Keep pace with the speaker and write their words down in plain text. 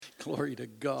Glory to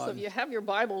God. So if you have your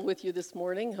Bible with you this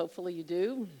morning, hopefully you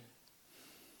do,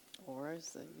 or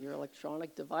your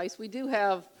electronic device, we do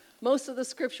have most of the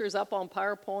scriptures up on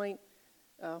PowerPoint,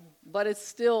 but it's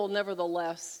still,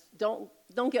 nevertheless, don't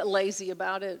get lazy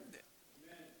about it.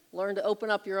 Learn to open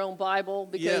up your own Bible,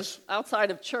 because outside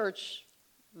of church,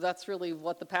 that's really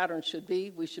what the pattern should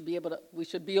be. We should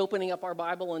be opening up our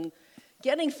Bible and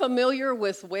getting familiar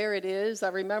with where it is. I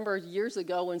remember years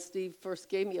ago when Steve first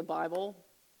gave me a Bible,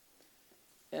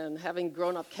 and having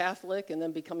grown up Catholic and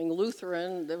then becoming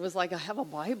Lutheran, it was like, I have a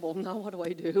Bible, now what do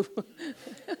I do?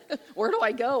 Where do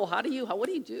I go? What do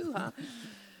you do? Huh?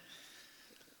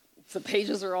 The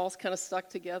pages are all kind of stuck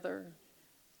together.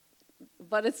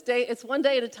 But it's one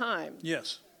day at a time.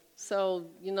 Yes. So,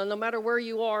 no matter where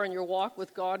you are in your walk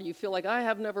with God, you feel like, I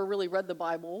have never really read the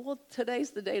Bible. Well,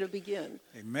 today's the day to begin.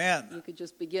 Amen. You could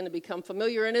just begin to become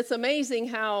familiar. And it's amazing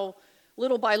how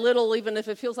little by little, even if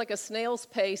it feels like a snail's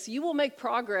pace, you will make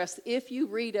progress if you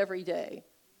read every day.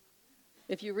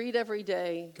 If you read every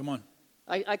day. Come on.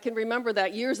 I can remember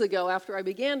that years ago after I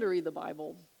began to read the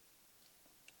Bible.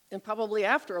 And probably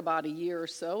after about a year or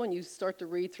so, and you start to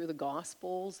read through the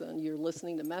Gospels, and you're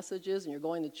listening to messages, and you're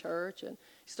going to church, and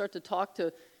you start to talk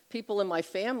to people in my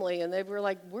family, and they were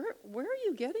like, where are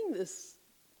you getting this?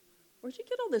 Where'd you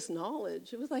get all this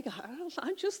knowledge? It was like,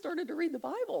 I just started to read the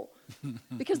Bible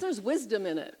because there's wisdom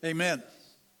in it. Amen.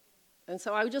 And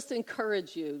so I would just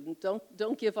encourage you,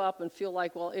 don't give up and feel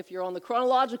like, well, if you're on the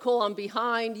chronological, I'm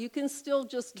behind. You can still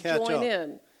just join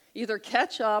in. Either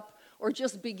catch up or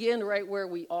just begin right where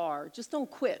we are. Just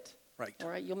don't quit. Right. All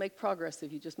right? You'll make progress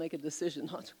if you just make a decision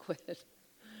not to quit.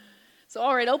 So,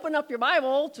 all right, open up your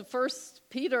Bible to 1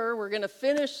 Peter. We're going to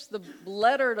finish the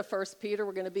letter to 1 Peter.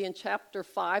 We're going to be in chapter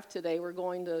 5 today. We're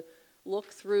going to look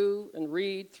through and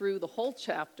read through the whole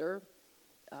chapter.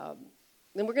 And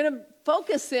we're going to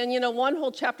focus in, one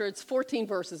whole chapter. It's 14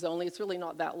 verses only. It's really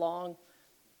not that long.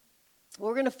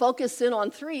 We're going to focus in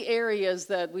on 3 areas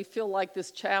that we feel like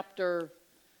this chapter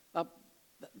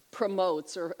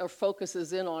promotes or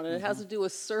focuses in on. And it has to do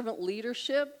with servant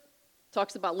leadership.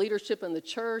 Talks about leadership in the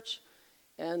church.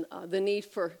 And the need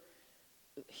for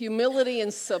humility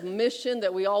and submission,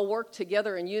 that we all work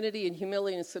together in unity and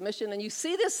humility and submission. And you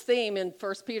see this theme in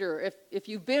 1 Peter. If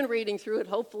you've been reading through it,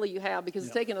 hopefully you have, because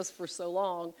it's taken us for so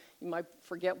long, you might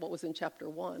forget what was in chapter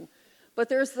 1. But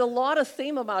there's a lot of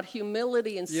theme about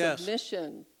humility and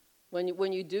submission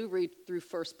when you do read through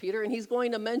 1 Peter. And he's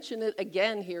going to mention it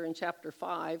again here in chapter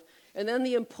 5. And then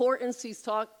the importance, he's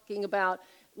talking about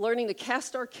learning to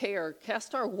cast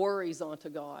our worries onto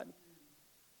God.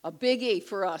 A biggie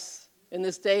for us in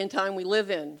this day and time we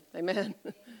live in. Amen.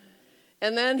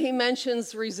 And then he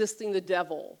mentions resisting the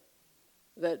devil,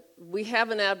 that we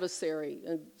have an adversary.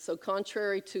 And so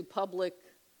contrary to public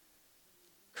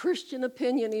Christian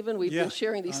opinion even, we've been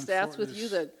sharing these stats with you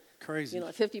that crazy.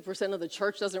 50% of the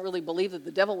church doesn't really believe that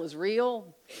the devil is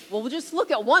real. Well, we'll just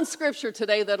look at one scripture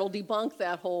today that'll debunk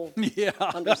that whole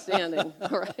understanding.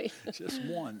 All right? Just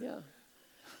one. Yeah.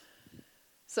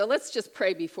 So let's just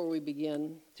pray before we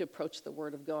begin to approach the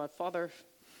Word of God. Father,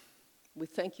 we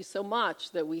thank you so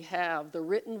much that we have the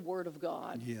written Word of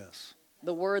God. Yes.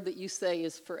 The Word that you say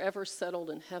is forever settled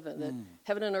in heaven, that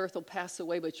heaven and earth will pass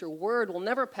away, but your Word will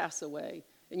never pass away.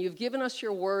 And you've given us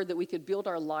your Word that we could build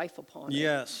our life upon.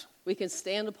 Yes. We can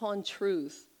stand upon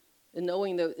truth and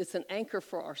knowing that it's an anchor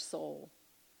for our soul.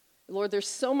 Lord, there's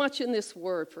so much in this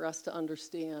Word for us to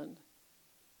understand.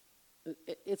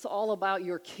 It's all about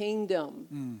your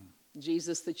kingdom,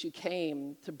 Jesus, that you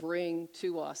came to bring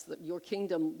to us. That your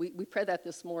kingdom, we pray that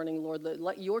this morning, Lord,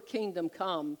 let your kingdom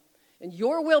come and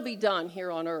your will be done here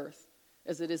on earth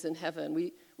as it is in heaven.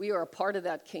 We are a part of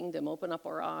that kingdom. Open up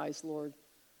our eyes, Lord,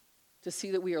 to see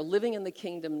that we are living in the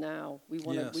kingdom now. We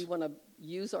want to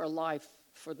use our life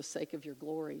for the sake of your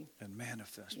glory. And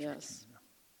manifest your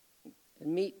kingdom.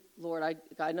 And meet, Lord,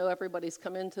 I know everybody's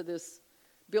come into this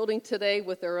building today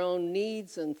with their own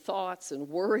needs and thoughts and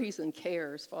worries and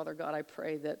cares. Father God, I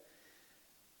pray that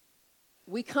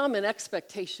we come in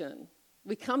expectation.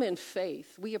 We come in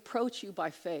faith. We approach you by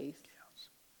faith. Yes.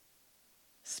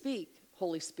 Speak,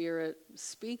 Holy Spirit.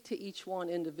 Speak to each one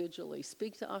individually.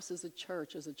 Speak to us as a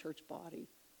church body.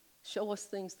 Show us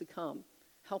things to come.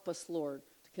 Help us, Lord,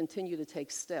 to continue to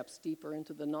take steps deeper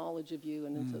into the knowledge of you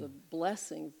and into the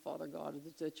blessing, Father God,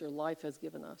 that your life has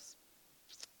given us.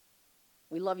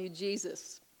 We love you,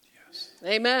 Jesus. Yes.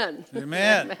 Amen.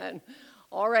 Amen. Amen.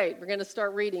 All right, we're going to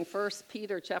start reading 1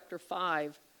 Peter chapter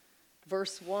 5,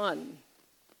 verse 1.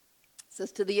 It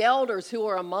says, to the elders who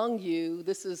are among you,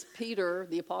 this is Peter,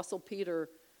 the Apostle Peter,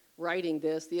 writing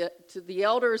this. To the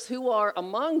elders who are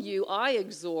among you, I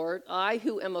exhort, I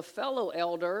who am a fellow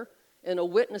elder and a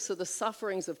witness of the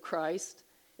sufferings of Christ,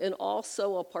 and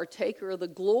also a partaker of the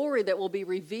glory that will be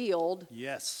revealed.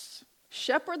 Yes.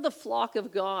 Shepherd the flock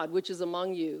of God which is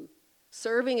among you,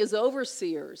 serving as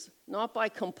overseers, not by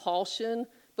compulsion,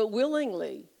 but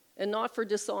willingly, and not for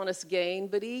dishonest gain,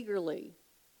 but eagerly,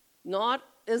 not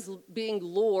as being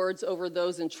lords over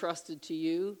those entrusted to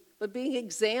you, but being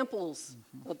examples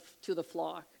to the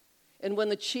flock. And when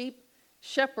the chief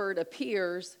shepherd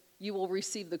appears, you will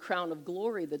receive the crown of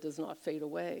glory that does not fade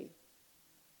away.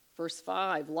 Verse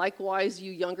 5, likewise,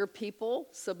 you younger people,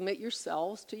 submit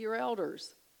yourselves to your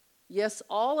elders. Yes,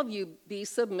 all of you be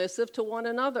submissive to one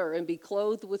another and be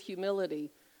clothed with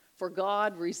humility. For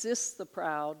God resists the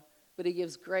proud, but he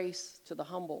gives grace to the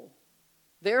humble.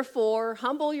 Therefore,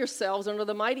 humble yourselves under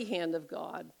the mighty hand of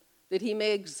God, that he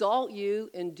may exalt you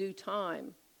in due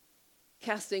time,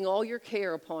 casting all your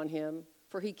care upon him,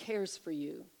 for he cares for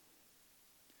you.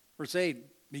 Verse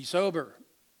 8, be sober,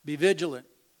 be vigilant,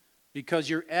 because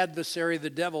your adversary, the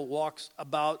devil, walks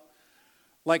about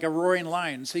like a roaring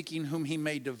lion, seeking whom he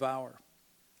may devour.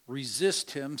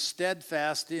 Resist him,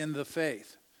 steadfast in the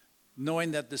faith,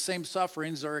 knowing that the same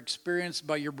sufferings are experienced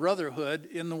by your brotherhood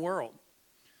in the world.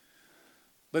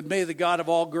 But may the God of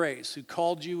all grace, who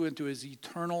called you into his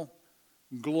eternal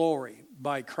glory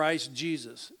by Christ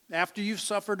Jesus, after you've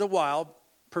suffered a while,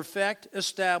 perfect,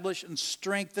 establish, and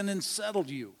strengthen and settle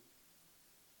you.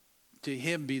 To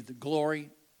him be the glory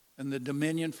and the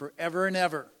dominion forever and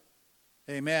ever.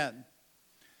 Amen.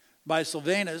 By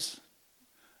Silvanus,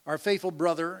 our faithful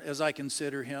brother, as I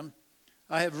consider him,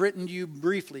 I have written to you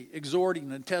briefly,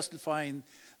 exhorting and testifying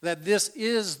that this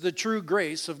is the true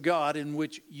grace of God in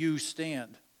which you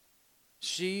stand.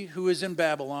 She who is in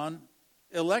Babylon,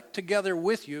 elect together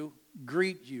with you,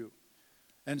 greet you.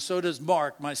 And so does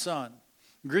Mark, my son.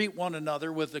 Greet one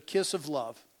another with a kiss of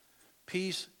love.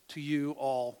 Peace to you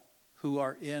all who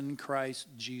are in Christ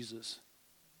Jesus.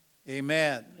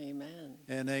 Amen. Amen.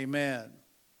 And amen.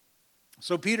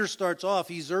 So Peter starts off,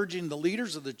 he's urging the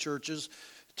leaders of the churches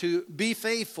to be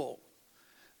faithful,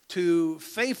 to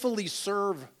faithfully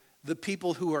serve the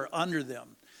people who are under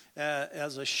them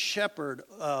as a shepherd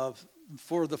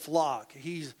for the flock.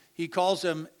 He calls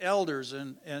them elders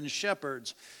and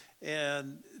shepherds.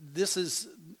 And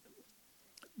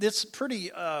it's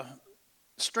pretty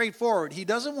straightforward. He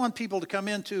doesn't want people to come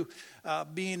into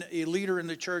being a leader in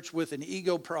the church with an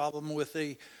ego problem, with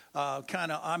a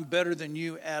kind of I'm better than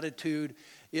you attitude.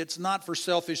 It's not for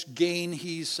selfish gain,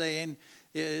 he's saying.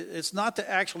 It's not to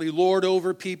actually lord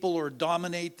over people or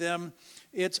dominate them.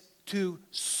 It's to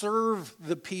serve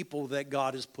the people that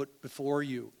God has put before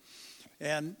you.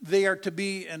 And they are to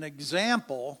be an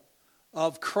example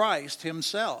of Christ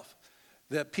himself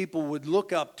that people would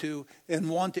look up to and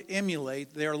want to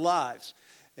emulate their lives.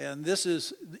 And this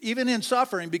is, even in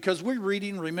suffering, because we're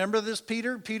reading, remember this,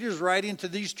 Peter? Peter's writing to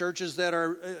these churches that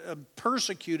are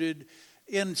persecuted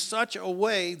in such a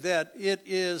way that it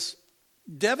is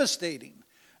devastating.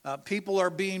 People are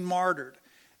being martyred.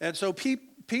 And so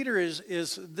Peter is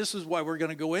this is why we're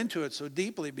going to go into it so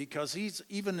deeply, because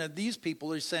these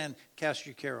people are saying, cast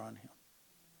your care on him.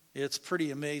 It's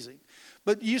pretty amazing.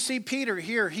 But you see Peter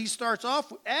here, he starts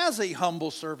off as a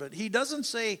humble servant. He doesn't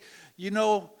say,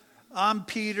 I'm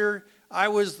Peter. I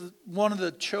was one of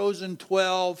the chosen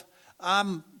 12.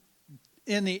 I'm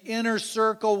in the inner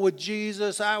circle with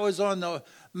Jesus. I was on the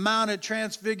Mount of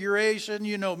Transfiguration.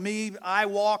 Me, I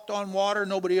walked on water.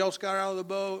 Nobody else got out of the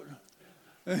boat.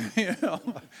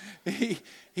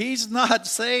 He's not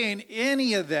saying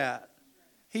any of that.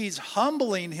 He's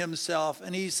humbling himself,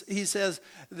 and he says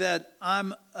that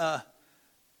I'm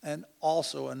and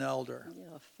also an elder.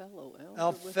 Yeah, a fellow elder.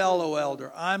 A fellow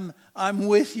elder. I'm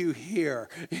with you here.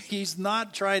 He's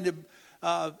not trying to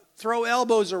throw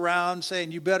elbows around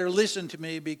saying, you better listen to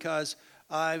me because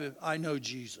I know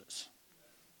Jesus.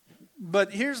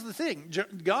 But here's the thing.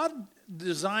 God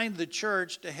designed the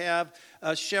church to have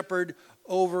a shepherd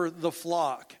over the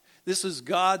flock. This is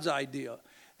God's idea.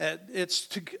 It's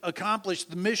to accomplish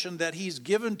the mission that he's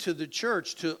given to the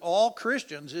church, to all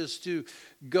Christians, is to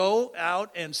go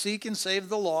out and seek and save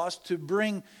the lost, to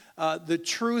bring the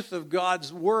truth of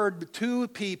God's word to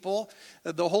people.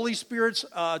 The Holy Spirit's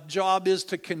job is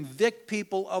to convict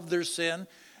people of their sin.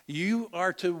 You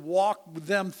are to walk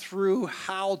them through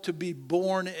how to be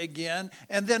born again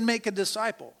and then make a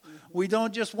disciple. We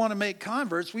don't just want to make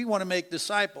converts, we want to make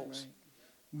disciples. Right.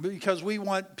 Because we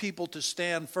want people to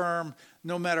stand firm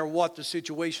no matter what the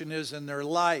situation is in their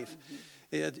life.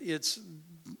 It's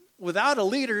without a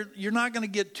leader, you're not going to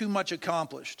get too much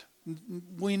accomplished.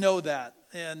 We know that.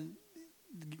 And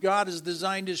God has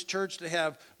designed his church to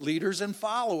have leaders and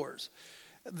followers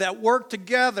that work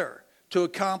together to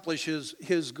accomplish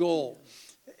his goal.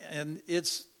 And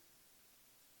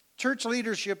church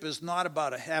leadership is not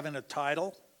about having a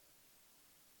title.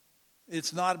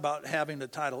 It's not about having a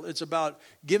title. It's about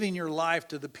giving your life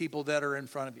to the people that are in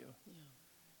front of you.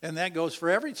 Yeah. And that goes for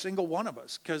every single one of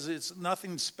us, because it's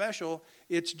nothing special.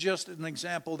 It's just an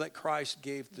example that Christ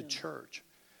gave the church.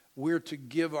 We're to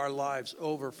give our lives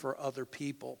over for other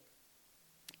people.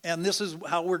 And this is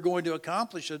how we're going to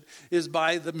accomplish it, is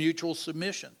by the mutual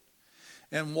submission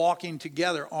and walking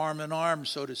together, arm in arm,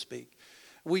 so to speak.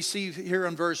 We see here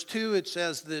in verse 2, it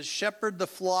says, "The shepherd the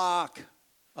flock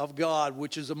of God,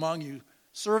 which is among you,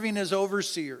 serving as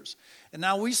overseers." And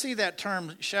now we see that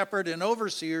term shepherd and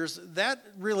overseers. That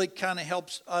really kind of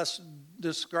helps us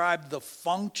describe the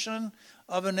function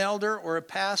of an elder or a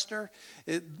pastor.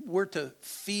 We're to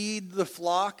feed the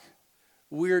flock.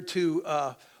 We're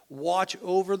to watch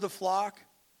over the flock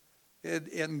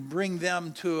and bring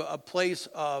them to a place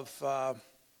of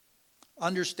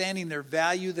understanding their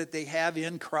value that they have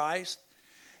in Christ,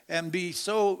 and be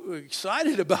so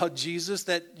excited about Jesus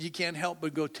that you can't help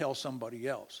but go tell somebody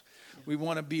else. We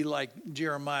want to be like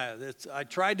Jeremiah. I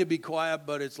tried to be quiet,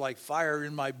 but it's like fire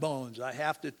in my bones. I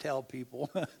have to tell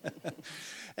people.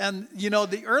 And,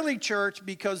 the early church,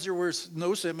 because there was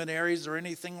no seminaries or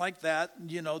anything like that,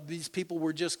 these people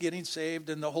were just getting saved,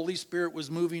 and the Holy Spirit was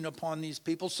moving upon these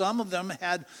people. Some of them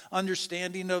had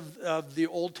understanding of the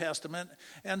Old Testament,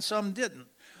 and some didn't.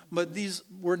 But these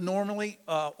were normally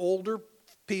older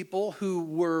people who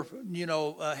were,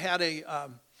 had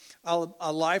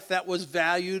a life that was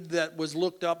valued, that was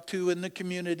looked up to in the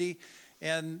community.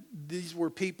 And these were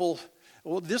people,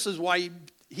 this is why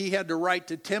he had to write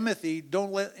to Timothy,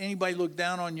 don't let anybody look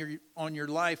down on your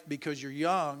life because you're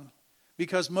young,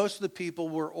 because most of the people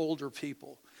were older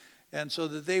people. And so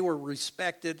that they were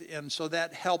respected, and so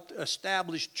that helped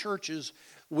establish churches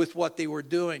with what they were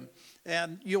doing.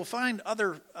 And you'll find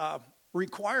other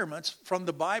requirements from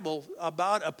the Bible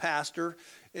about a pastor,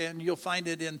 and you'll find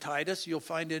it in Titus, you'll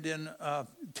find it in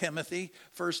Timothy,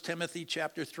 1 Timothy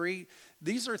chapter 3.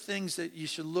 These are things that you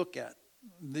should look at.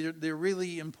 They're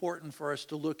really important for us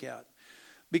to look at,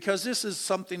 because this is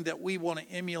something that we want to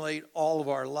emulate all of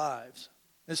our lives.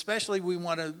 Especially we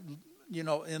want to,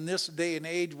 in this day and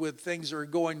age with things that are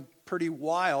going pretty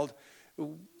wild,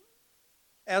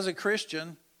 as a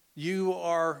Christian, you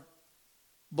are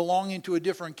belonging to a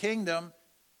different kingdom.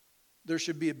 There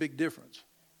should be a big difference.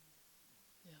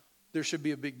 Yeah. There should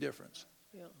be a big difference.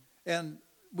 Yeah. And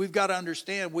we've got to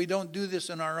understand, we don't do this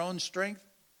in our own strength.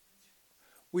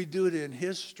 We do it in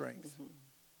his strength.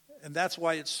 Mm-hmm. And that's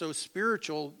why it's so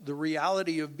spiritual. The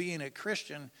reality of being a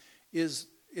Christian is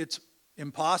it's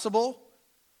impossible,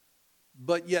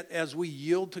 but yet as we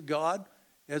yield to God,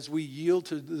 as we yield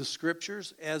to the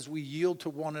scriptures, as we yield to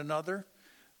one another,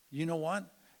 you know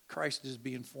what? Christ is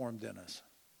being formed in us.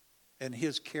 And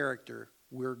his character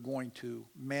we're going to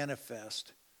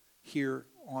manifest here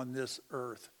on this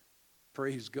earth.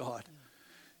 Praise God.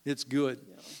 Yeah. It's good.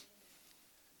 Yeah.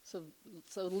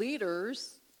 So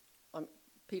leaders,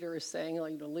 Peter is saying,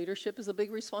 leadership is a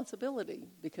big responsibility,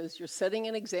 because you're setting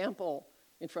an example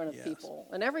in front of people.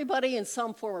 And everybody in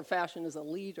some form or fashion is a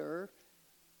leader.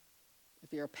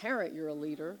 If you're a parent, you're a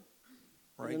leader.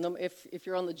 Right. And if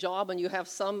you're on the job and you have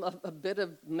a bit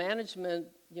of management,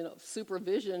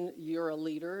 supervision, you're a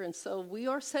leader. And so we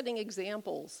are setting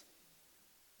examples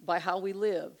by how we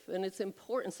live. And it's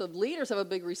important. So leaders have a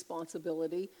big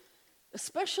responsibility,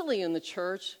 especially in the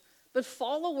church, but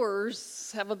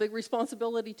followers have a big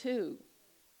responsibility too.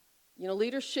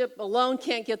 Leadership alone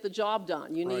can't get the job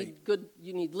done. You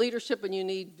need leadership, and you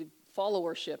need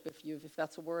followership, if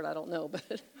that's a word, I don't know, but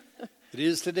it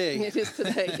is today. It is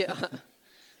today, yeah.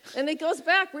 And it goes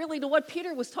back really to what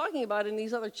Peter was talking about in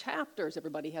these other chapters.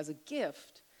 Everybody has a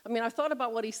gift. I thought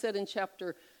about what he said in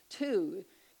chapter 2.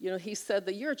 He said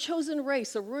that you're a chosen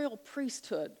race, a royal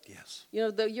priesthood. Yes.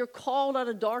 That you're called out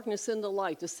of darkness into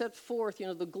light to set forth,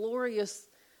 the glorious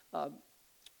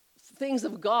things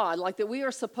of God, like that we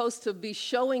are supposed to be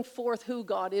showing forth who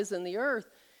God is in the earth.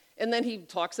 And then he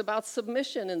talks about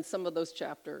submission in some of those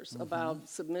chapters, mm-hmm. about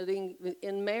submitting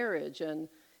in marriage. And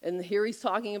here he's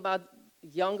talking about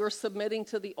younger submitting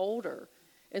to the older.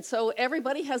 And so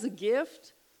everybody has a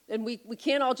gift. And we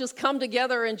can't all just come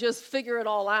together and just figure it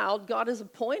all out. God has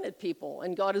appointed people,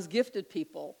 and God has gifted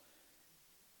people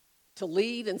to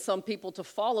lead and some people to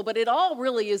follow. But it all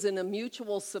really is in a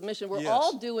mutual submission. We're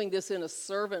all doing this in a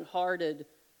servant-hearted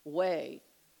way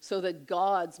so that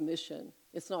God's mission,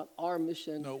 it's not our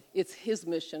mission, It's his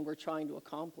mission we're trying to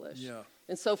accomplish. Yeah.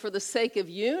 And so for the sake of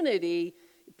unity,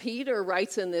 Peter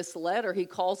writes in this letter, he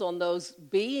calls on those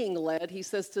being led, he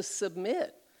says to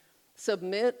submit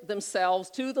themselves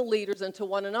to the leaders and to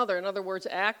one another. In other words,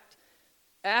 act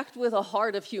with a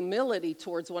heart of humility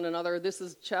towards one another. This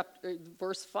is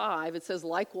verse 5. It says,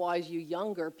 likewise, you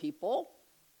younger people,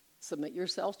 submit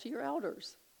yourselves to your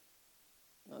elders.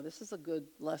 Now, this is a good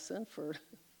lesson for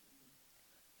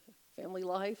family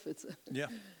life.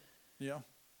 Yeah.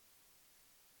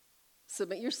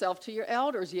 Submit yourself to your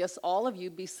elders. Yes, all of you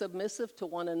be submissive to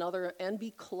one another and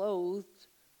be clothed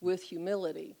with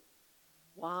humility.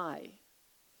 Why?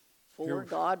 For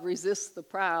God resists the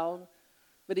proud,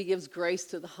 but he gives grace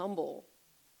to the humble.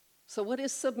 So what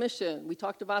is submission? We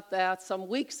talked about that some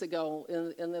weeks ago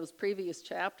in those previous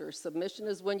chapters. Submission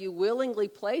is when you willingly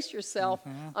place yourself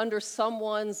under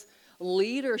someone's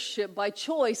leadership by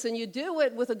choice, and you do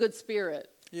it with a good spirit.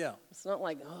 Yeah. It's not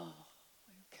like, oh,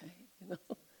 okay,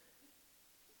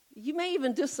 You may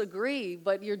even disagree,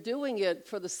 but you're doing it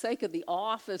for the sake of the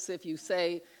office, if you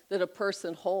say, that a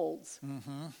person holds.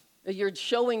 You're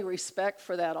showing respect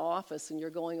for that office, and you're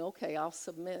going, okay, I'll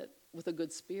submit with a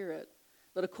good spirit.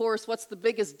 But of course, what's the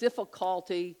biggest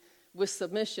difficulty with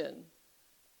submission?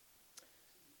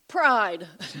 Pride.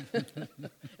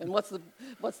 And what's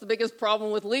the biggest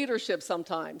problem with leadership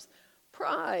sometimes?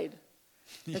 Pride.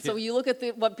 And so you look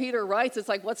at what Peter writes, it's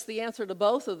like, what's the answer to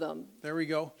both of them? There we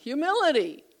go.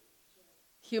 Humility.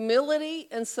 Humility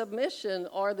and submission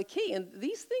are the key. And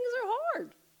these things are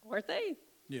hard, aren't they?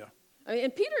 Yeah. I mean,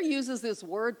 and Peter uses this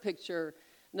word picture.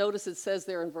 Notice it says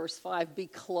there in verse 5, be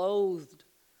clothed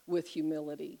with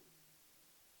humility.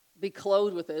 Be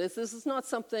clothed with it. This is not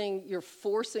something you're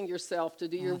forcing yourself to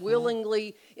do. You're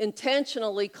willingly,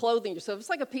 intentionally clothing yourself. It's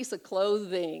like a piece of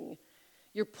clothing.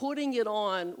 You're putting it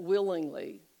on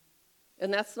willingly.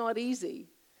 And that's not easy.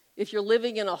 If you're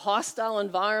living in a hostile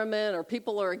environment or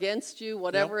people are against you,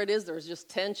 whatever it is, there's just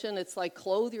tension. It's like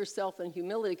clothe yourself in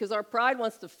humility, because our pride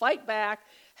wants to fight back,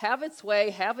 have its way,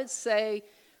 have its say,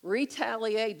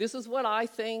 retaliate. This is what I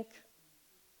think.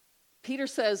 Peter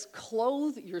says,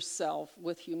 clothe yourself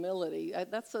with humility.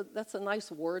 That's a nice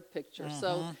word picture.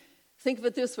 So think of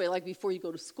it this way, like before you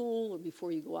go to school or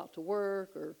before you go out to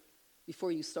work or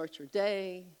before you start your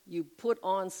day, you put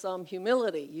on some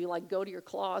humility. You like go to your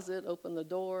closet, open the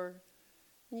door,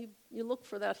 and you look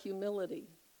for that humility.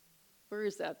 Where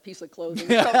is that piece of clothing?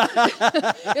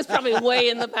 It's probably way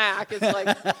in the back. It's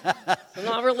like, it's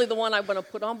not really the one I want to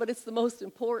put on, but it's the most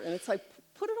important. It's like,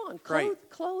 put it on.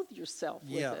 Clothe yourself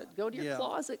with it. Go to your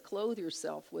closet, clothe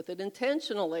yourself with it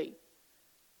intentionally.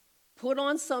 Put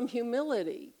on some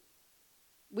humility.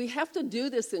 We have to do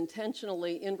this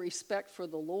intentionally in respect for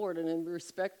the Lord and in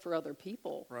respect for other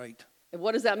people. Right. And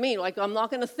what does that mean? Like, I'm not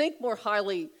going to think more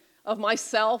highly of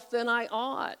myself than I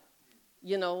ought.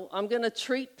 I'm going to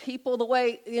treat people the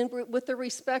way, with the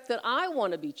respect that I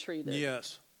want to be treated.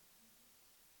 Yes.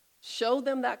 Show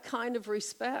them that kind of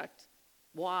respect.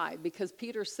 Why? Because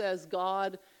Peter says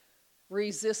God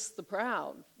resists the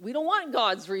proud. We don't want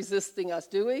God's resisting us,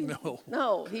 do we?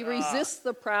 No, he resists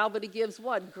the proud, but he gives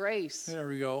what? Grace. There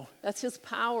we go. That's his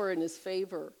power and his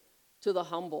favor to the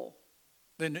humble.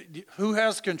 Then who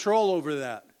has control over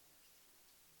that?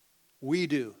 We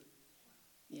do.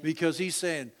 Yeah. Because he's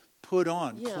saying, put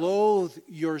on, clothe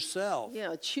yourself.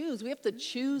 Yeah, choose. We have to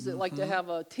choose it, like to have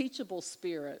a teachable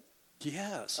spirit.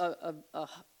 Yes. A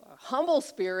humble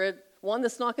spirit, one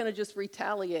that's not going to just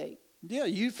retaliate. Yeah,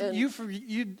 you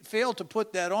fail to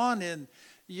put that on, and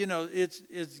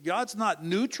it's God's not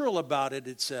neutral about it.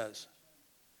 It says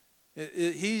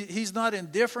he's not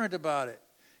indifferent about it.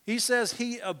 He says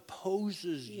he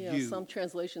opposes you. Yeah, some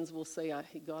translations will say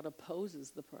God opposes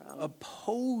the proud.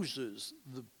 Opposes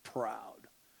the proud.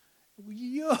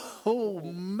 Yo,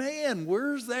 man,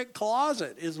 where's that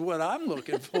closet? Is what I'm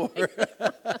looking for.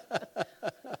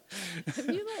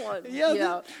 You know what?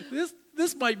 Yeah.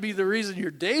 This might be the reason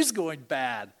your day's going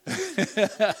bad.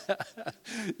 Let's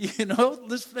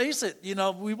face it.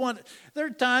 There are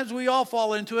times we all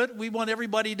fall into it. We want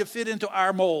everybody to fit into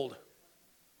our mold,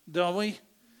 don't we?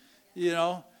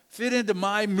 Fit into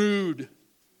my mood.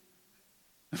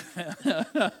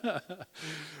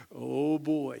 Oh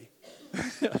boy.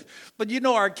 But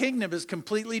our kingdom is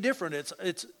completely different.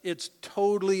 It's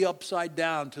totally upside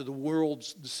down to the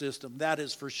world's system. That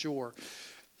is for sure.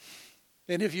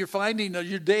 And if you're finding that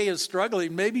your day is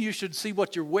struggling, maybe you should see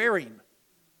what you're wearing.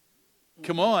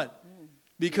 Come on.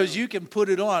 Because you can put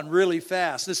it on really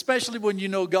fast, especially when you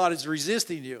know God is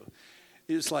resisting you.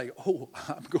 It's like, oh,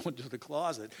 I'm going to the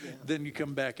closet. Yeah. Then you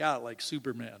come back out like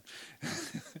Superman.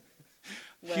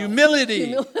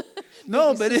 Humility.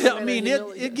 No, but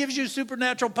it gives you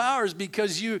supernatural powers,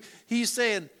 because he's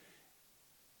saying,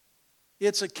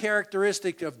 It's a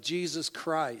characteristic of Jesus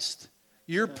Christ.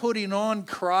 You're putting on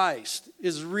Christ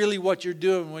is really what you're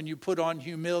doing when you put on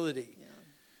humility.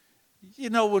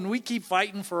 You know, when we keep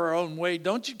fighting for our own way,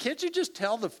 can't you just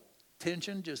tell the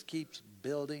tension just keeps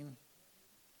building?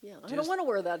 Yeah, I don't want to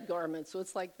wear that garment, so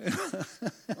it's like,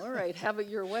 all right, have it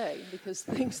your way, because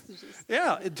things just...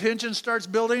 Yeah, tension starts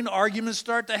building, arguments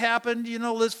start to happen. You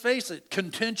know, let's face it,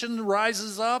 contention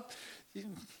rises up.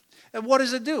 And what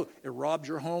does it do? It robs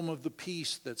your home of the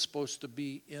peace that's supposed to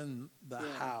be in the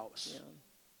house. Yeah.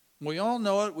 We all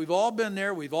know it. We've all been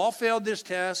there. We've all failed this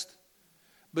test.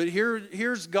 But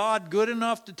here's God good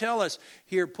enough to tell us,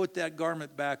 here, put that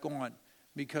garment back on,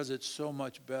 because it's so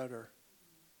much better.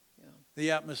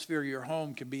 The atmosphere of your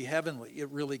home can be heavenly. It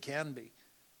really can be.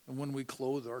 And when we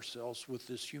clothe ourselves with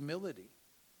this humility,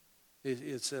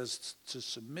 it says to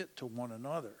submit to one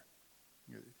another.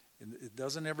 It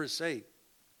doesn't ever say,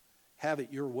 have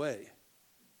it your way.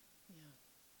 Yeah.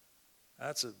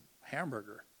 That's a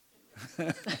hamburger.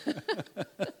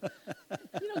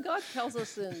 God tells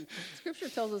us Scripture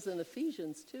tells us in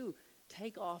Ephesians too,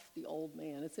 take off the old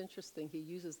man. It's interesting. He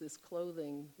uses this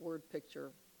clothing word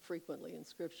picture frequently in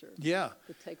Scripture. Yeah.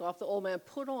 To take off the old man,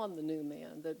 put on the new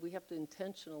man, that we have to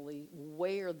intentionally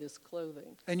wear this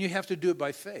clothing. And you have to do it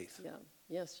by faith. Yeah.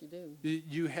 Yes, you do.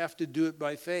 You have to do it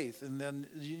by faith. And then,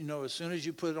 as soon as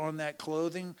you put on that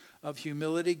clothing of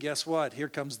humility, guess what? Here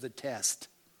comes the test.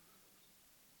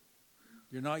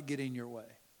 You're not getting your way.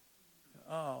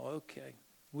 Oh, okay.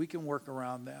 We can work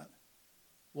around that.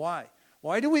 Why?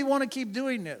 Why do we want to keep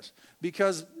doing this?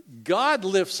 Because God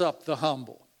lifts up the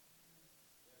humble.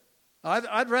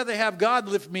 I'd rather have God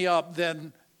lift me up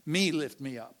than me lift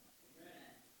me up.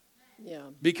 Yeah.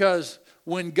 Because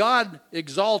when God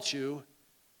exalts you,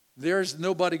 there's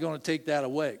nobody going to take that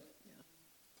away.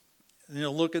 Yeah.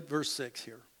 Look at verse 6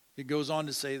 here. It goes on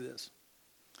to say this.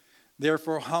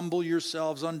 Therefore, humble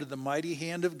yourselves under the mighty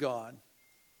hand of God,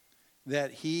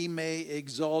 that he may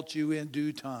exalt you in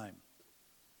due time.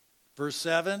 Verse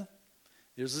 7,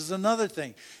 this is another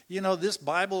thing. This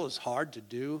Bible is hard to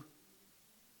do.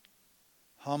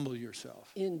 Humble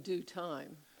yourself. In due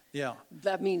time. Yeah.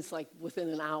 That means like within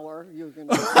an hour you're going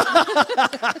to...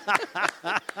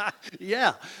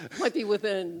 Yeah. Might be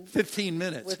within... 15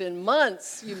 minutes. Within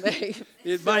months you may...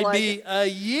 It might be a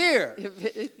year.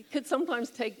 It could sometimes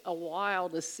take a while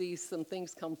to see some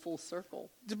things come full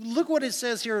circle. Look what it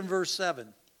says here in verse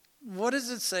 7. What does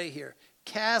it say here?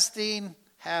 Casting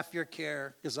half your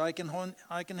care, because I can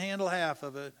handle half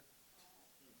of it.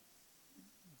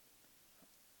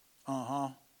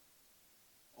 All.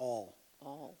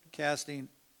 Casting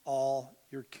all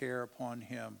your care upon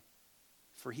him,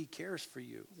 for he cares for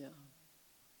you. Yeah.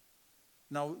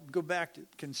 Now go back to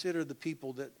consider the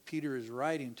people that Peter is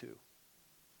writing to.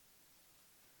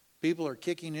 People are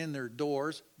kicking in their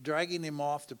doors, dragging them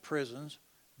off to prisons,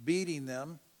 beating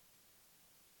them.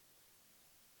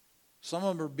 Some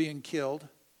of them are being killed.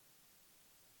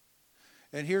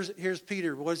 And here's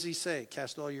Peter. What does he say?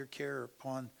 Cast all your care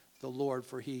upon the Lord,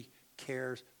 for he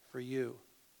cares for you.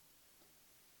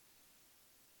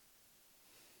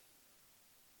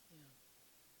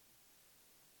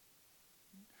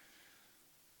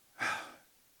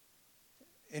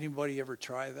 Anybody ever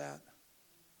try that?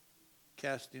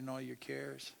 Casting all your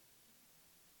cares?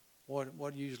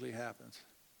 What usually happens?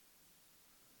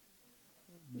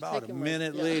 About a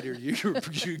minute later, you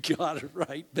got it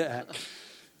right back.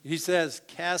 He says,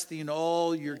 casting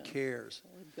all your cares.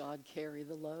 Let God carry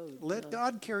the load. Let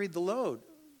God carry the load.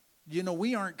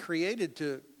 We aren't created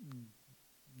to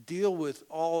deal with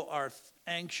all our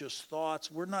anxious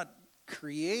thoughts. We're not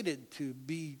created to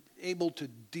be able to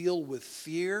deal with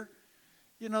fear.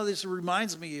 This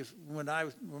reminds me of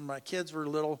when my kids were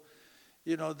little,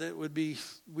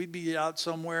 we'd be out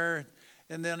somewhere,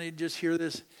 and then they'd just hear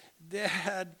this,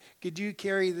 Dad, could you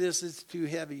carry this? It's too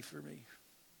heavy for me.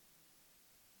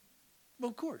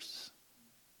 Well, of course.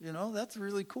 That's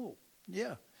really cool.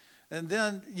 Yeah. And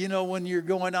then, when you're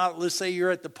going out, let's say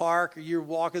you're at the park or you're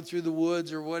walking through the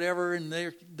woods or whatever, and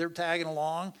they're tagging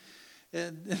along.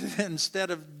 And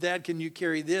instead of, Dad, can you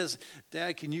carry this?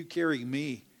 Dad, can you carry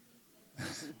me?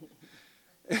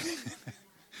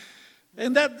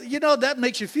 And that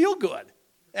makes you feel good.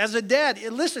 As a dad,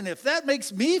 listen, if that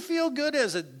makes me feel good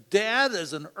as a dad,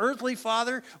 as an earthly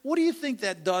father, what do you think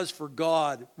that does for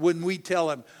God when we tell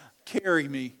him, carry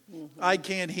me. Mm-hmm. I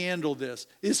can't handle this.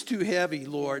 It's too heavy,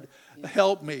 Lord. Yeah.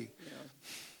 Help me.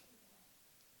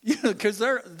 Yeah. Because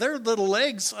their little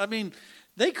legs,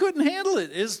 they couldn't handle it.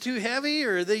 It's too heavy,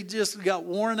 or they just got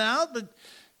worn out. But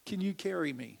can you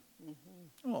carry me?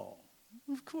 Mm-hmm. Oh,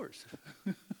 of course.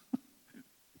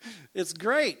 It's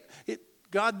great.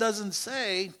 God doesn't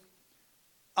say,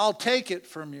 I'll take it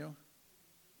from you.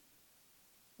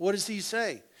 What does he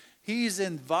say? He's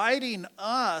inviting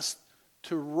us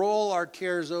to roll our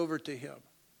cares over to him.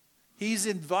 He's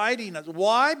inviting us.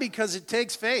 Why? Because it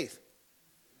takes faith.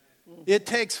 It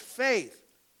takes faith.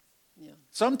 Yeah.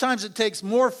 Sometimes it takes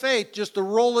more faith just to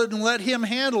roll it and let him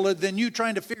handle it than you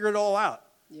trying to figure it all out.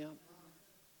 Yeah.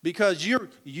 Because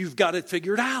you've got it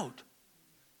figured out.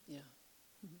 Yeah.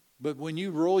 But when you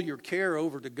roll your care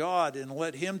over to God and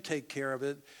let him take care of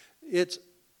it, it's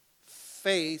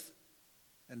faith,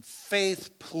 and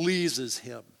faith pleases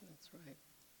him. That's right.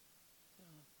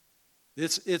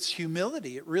 It's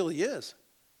humility. It really is.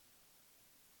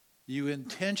 You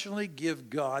intentionally give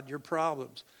God your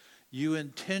problems. You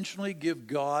intentionally give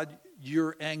God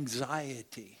your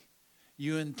anxiety.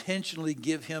 You intentionally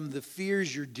give him the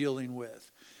fears you're dealing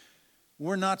with.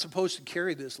 We're not supposed to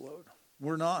carry this load.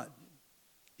 We're not.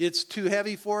 It's too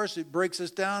heavy for us. It breaks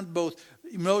us down both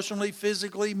emotionally,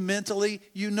 physically, mentally.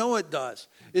 You know it does.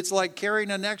 It's like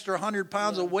carrying an extra 100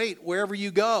 pounds of weight wherever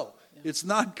you go. It's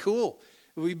not cool.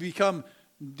 We become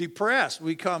depressed.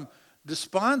 We become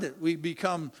despondent. We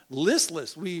become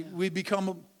listless. We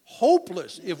become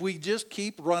hopeless if we just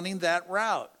keep running that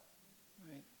route.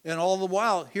 Right. And all the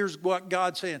while, here's what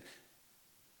God's saying.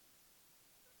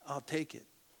 I'll take it.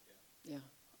 Yeah.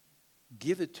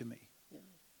 Give it to me. Yeah.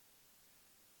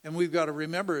 And we've got to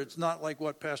remember, it's not like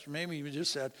what Pastor Mamie even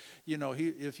just said. You know,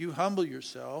 if you humble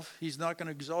yourself, he's not going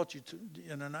to exalt you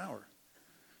in an hour.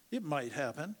 It might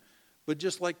happen. But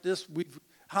just like this,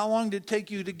 how long did it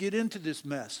take you to get into this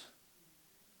mess?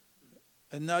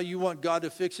 And now you want God to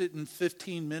fix it in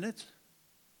 15 minutes?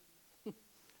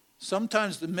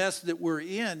 Sometimes the mess that we're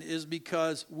in is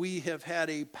because we have had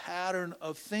a pattern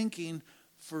of thinking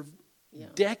for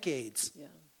decades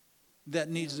that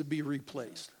needs to be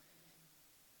replaced.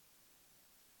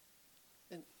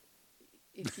 And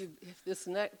if this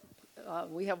next,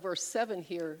 we have verse 7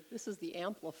 here. This is the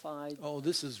amplified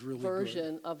This is really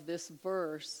version of this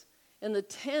verse. And the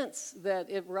tense that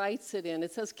it writes it in,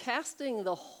 it says, casting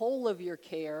the whole of your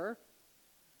care,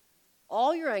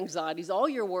 all your anxieties, all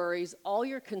your worries, all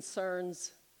your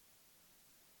concerns,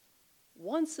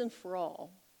 once and for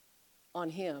all on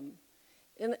him.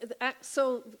 And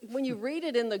so when you read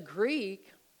it in the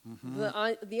Greek,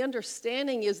 the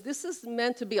understanding is this is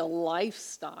meant to be a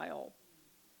lifestyle.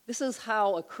 This is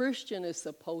how a Christian is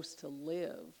supposed to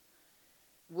live,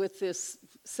 with this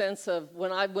sense of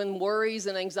when worries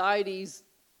and anxieties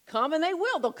come, and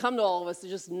they'll come to all of us. They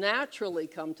just naturally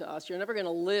come to us. You're never going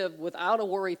to live without a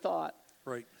worry thought.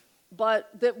 Right. But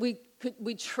that we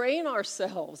train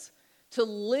ourselves to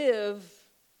live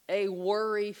a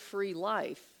worry-free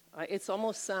life. It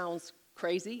almost sounds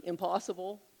crazy,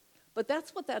 impossible, but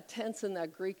that's what that tense in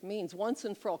that Greek means. Once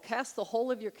and for all, cast the whole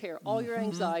of your care, all your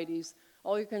anxieties,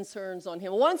 all your concerns on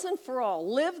him. Once and for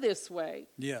all, live this way.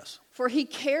 Yes. For he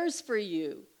cares for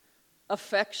you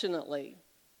affectionately,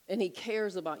 and he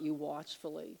cares about you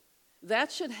watchfully. That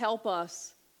should help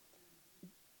us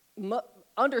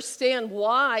understand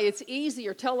why it's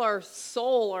easier. Tell our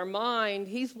soul, our mind,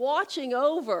 he's watching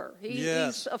over.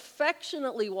 He's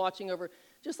affectionately watching over.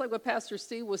 Just like what Pastor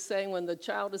Steve was saying when the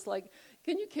child is like,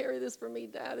 can you carry this for me,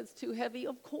 Dad? It's too heavy.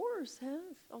 Of course,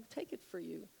 I'll take it for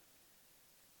you.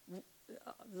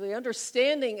 The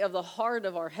understanding of the heart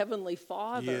of our Heavenly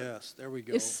Father there we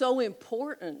go. is so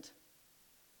important.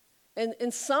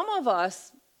 And some of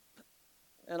us,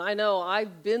 and I know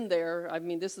I've been there,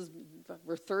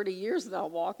 we're 30 years now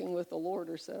walking with the Lord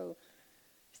or so.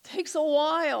 It takes a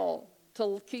while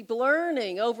to keep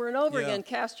learning over and over again,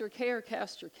 cast your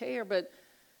care. But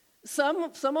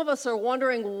some of us are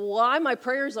wondering why my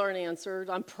prayers aren't answered.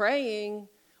 I'm praying.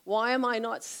 Why am I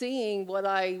not seeing what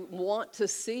I want to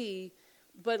see?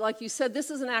 But like you said,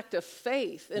 this is an act of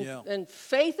faith. And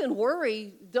faith and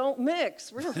worry don't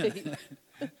mix, really.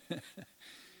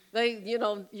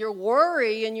 Your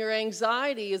worry and your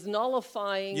anxiety is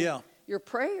nullifying your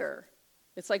prayer.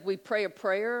 It's like we pray a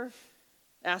prayer,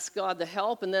 ask God to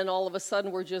help, and then all of a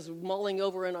sudden we're just mulling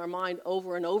over in our mind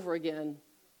over and over again.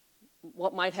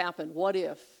 What might happen? What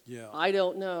if? I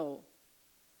don't know.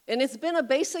 And it's been a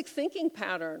basic thinking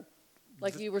pattern,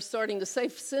 like you were starting to say,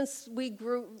 since we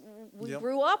grew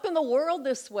up in the world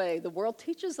this way. The world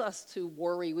teaches us to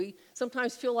worry. We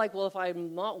sometimes feel like, well, if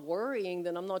I'm not worrying,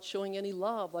 then I'm not showing any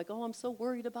love. Like, oh, I'm so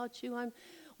worried about you.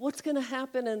 What's going to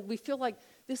happen? And we feel like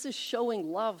this is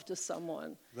showing love to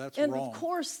someone. That's wrong. And of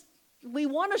course, we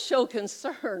want to show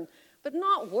concern, but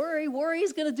not worry. Worry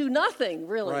is going to do nothing,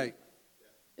 really. Right.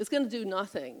 It's going to do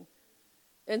nothing.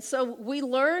 And so we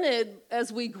learn it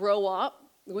as we grow up,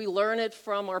 We learn it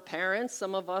from our parents.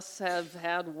 Some of us have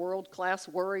had world-class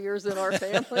worriers in our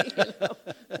family.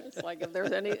 It's like if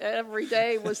there's every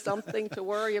day was something to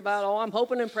worry about. Oh, I'm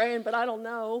hoping and praying, but I don't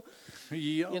know.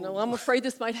 I'm afraid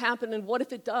this might happen, and what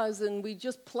if it does? And we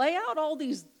just play out all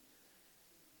these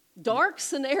dark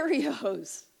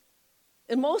scenarios.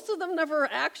 And most of them never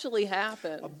actually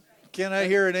happen. Can I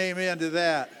hear an amen to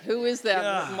that? Who is that?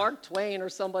 Yeah. Mark Twain or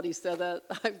somebody said that.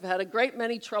 I've had a great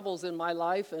many troubles in my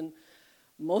life, and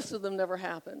most of them never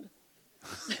happened.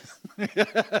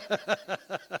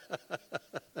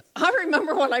 I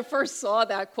remember when I first saw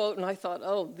that quote, and I thought,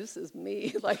 oh, this is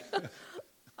me.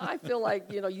 I feel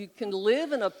like, you can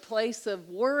live in a place of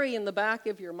worry in the back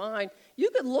of your mind. You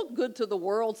could look good to the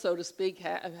world, so to speak,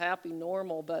 happy,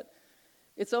 normal, but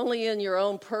it's only in your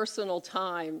own personal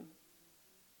time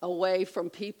away from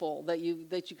people that you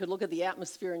could look at the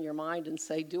atmosphere in your mind and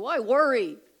say, do I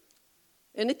worry?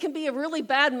 And it can be a really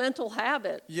bad mental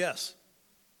habit. Yes.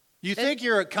 You think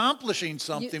you're accomplishing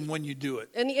something when you do it.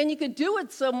 And you could do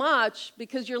it so much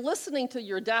because you're listening to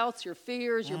your doubts, your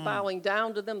fears, you're bowing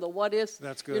down to them, the what ifs.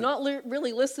 That's good. You're not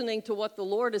really listening to what the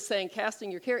Lord is saying,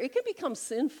 casting your care. It can become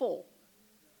sinful.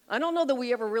 I don't know that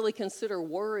we ever really consider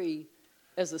worry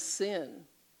as a sin.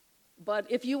 But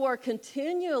if you are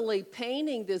continually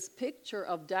painting this picture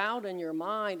of doubt in your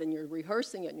mind and you're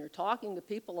rehearsing it and you're talking to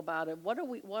people about it, what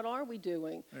are we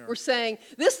doing? Yeah. We're saying,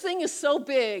 this thing is so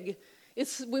big,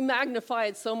 we magnify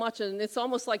it so much, and it's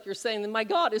almost like you're saying, my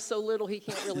God is so little he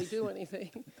can't really do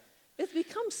anything. It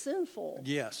becomes sinful.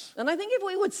 Yes. And I think if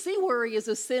we would see worry as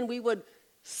a sin, we would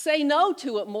say no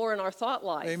to it more in our thought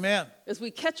life. Amen. As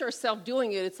we catch ourselves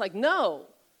doing it, it's like, no.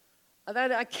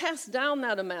 I cast down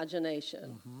that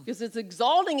imagination because it's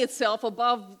exalting itself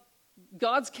above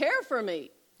God's care for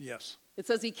me. Yes. It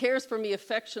says he cares for me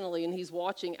affectionately and he's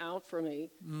watching out for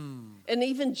me. And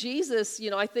even Jesus,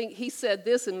 I think he said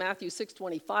this in Matthew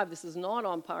 6:25. This is not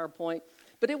on PowerPoint,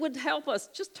 but it would help us.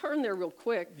 Just turn there real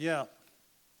quick. Yeah.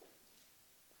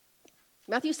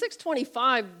 Matthew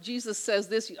 6:25, Jesus says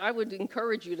this. I would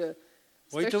encourage you to,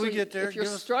 wait till we get there. If you're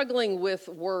struggling with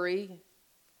worry,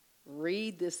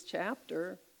 read this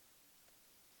chapter,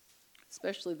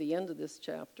 especially the end of this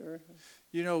chapter.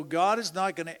 God is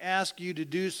not going to ask you to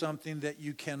do something that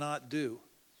you cannot do.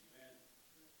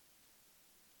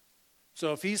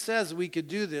 So if he says we could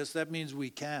do this, that means we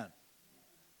can.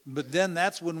 But then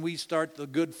that's when we start the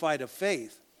good fight of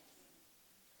faith.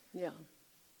 Yeah.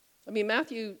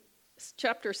 Matthew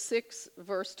chapter 6,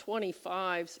 verse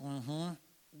 25,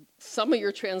 some of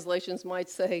your translations might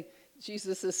say,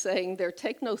 Jesus is saying there,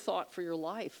 take no thought for your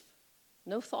life.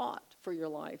 No thought for your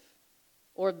life.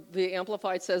 Or the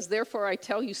Amplified says, therefore I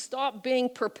tell you, stop being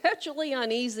perpetually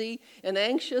uneasy and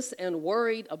anxious and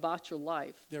worried about your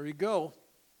life. There you go.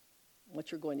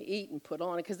 What you're going to eat and put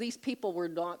on. Because these people were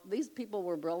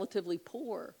relatively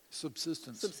poor.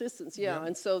 Subsistence, yeah. Yep.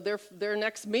 And so their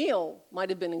next meal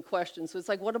might have been in question. So it's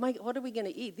like, what are we going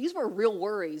to eat? These were real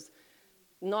worries.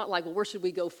 Not like, well, where should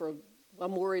we go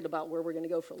I'm worried about where we're going to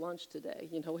go for lunch today.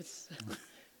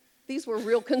 These were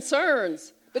real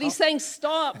concerns. But he's saying,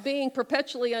 stop being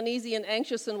perpetually uneasy and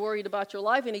anxious and worried about your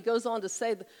life. And he goes on to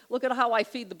say, look at how I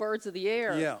feed the birds of the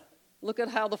air. Yeah. Look at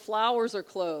how the flowers are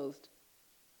clothed.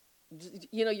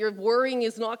 Your worrying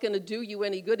is not going to do you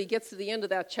any good. He gets to the end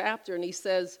of that chapter and he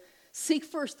says, seek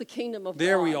first the kingdom of God.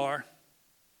 There we are.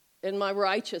 And my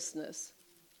righteousness.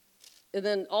 And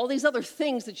then all these other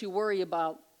things that you worry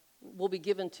about will be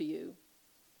given to you.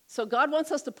 So God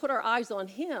wants us to put our eyes on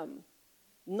him,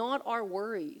 not our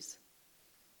worries.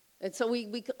 And so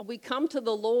we come to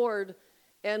the Lord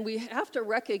and we have to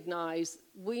recognize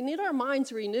we need our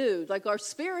minds renewed. Like our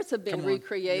spirits have been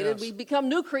recreated. Yes. We become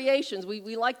new creations.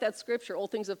 We like that scripture. All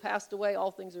things have passed away.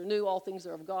 All things are new. All things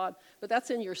are of God. But that's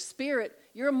in your spirit.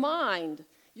 Your mind,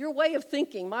 your way of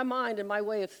thinking, my mind and my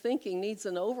way of thinking needs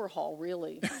an overhaul,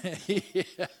 really.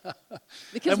 Yeah.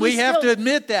 Because we have to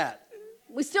admit that.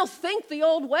 We still think the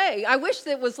old way. I wish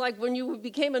that was like when you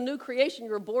became a new creation,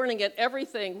 you were born and get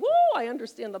everything. Woo, I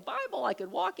understand the Bible. I could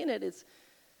walk in it.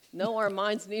 No, our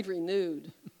minds need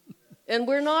renewed. And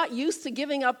we're not used to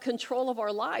giving up control of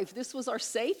our life. This was our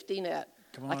safety net.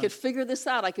 I could figure this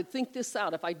out. I could think this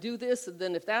out. If I do this, and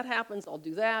then if that happens, I'll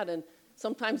do that. And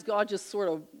sometimes God just sort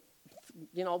of,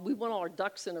 we want all our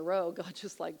ducks in a row. God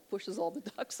just like pushes all the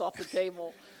ducks off the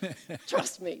table.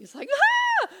 Trust me. It's like,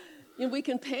 we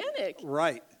can panic.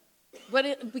 Right.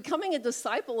 But becoming a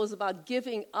disciple is about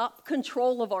giving up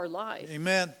control of our life.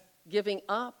 Amen. Giving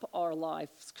up our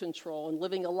life's control and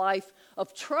living a life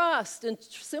of trust and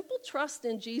simple trust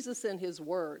in Jesus and his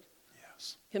word.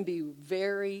 Yes. Can be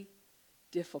very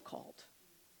difficult.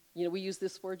 We use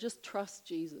this word, just trust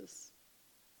Jesus.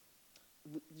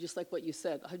 just like what you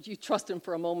said, you trust him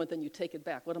for a moment, then you take it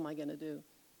back. What am I going to do?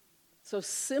 So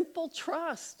simple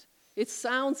trust. It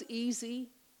sounds easy,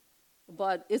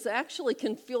 but it actually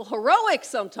can feel heroic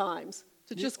sometimes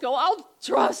to just go, I'll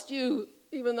trust you,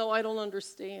 even though I don't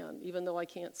understand, even though I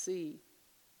can't see.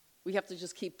 We have to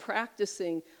just keep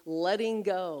practicing letting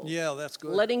go. Yeah, that's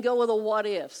good. Letting go of the what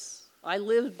ifs. I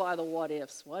lived by the what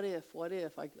ifs. What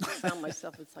if? I found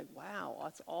myself, it's like, wow,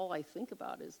 that's all I think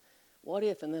about is what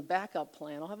if, and the backup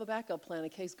plan. I'll have a backup plan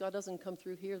in case God doesn't come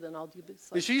through here, then I'll do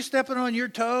this. Is she stepping on your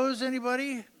toes,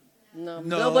 anybody? No,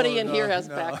 nobody in here has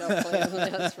backup plans.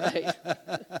 That's right.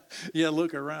 Yeah,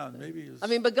 look around. Maybe.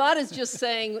 But God is just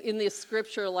saying in this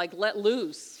scripture, like, let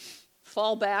loose,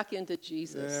 fall back into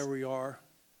Jesus. There we are.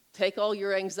 Take all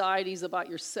your anxieties about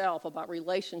yourself, about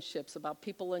relationships, about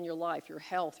people in your life, your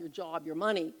health, your job, your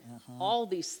money, all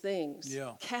these things.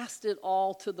 Yeah. Cast it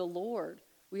all to the Lord.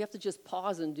 We have to just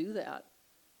pause and do that.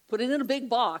 Put it in a big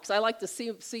box. I like to see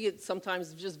it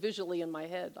sometimes just visually in my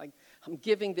head. Like, I'm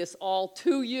giving this all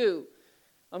to you.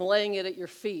 I'm laying it at your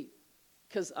feet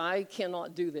because I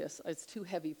cannot do this. It's too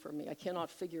heavy for me. I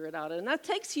cannot figure it out. And that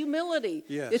takes humility.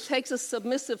 Yes. It takes a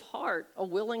submissive heart, a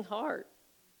willing heart.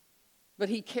 But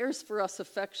he cares for us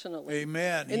affectionately.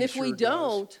 Amen. And if we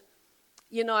don't,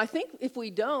 I think if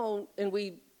we don't, and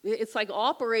it's like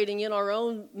operating in our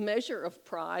own measure of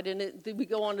pride, and we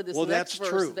go on to this next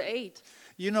verse, the 8.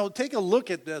 Take a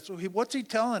look at this. What's he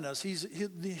telling us?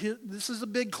 This is a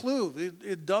big clue.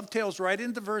 It dovetails right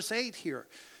into verse 8 here.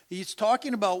 He's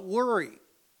talking about worry.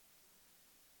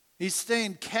 He's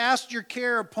saying, cast your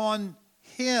care upon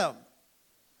him.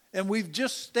 And we've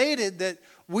just stated that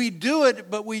we do it,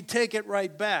 but we take it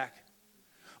right back.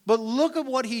 But look at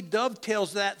what he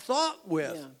dovetails that thought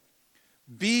with. Yeah.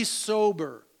 Be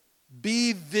sober.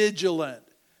 Be vigilant.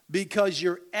 Because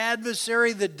your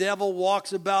adversary, the devil,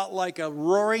 walks about like a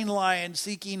roaring lion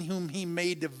seeking whom he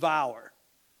may devour.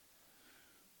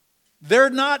 They're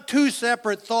not two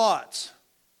separate thoughts.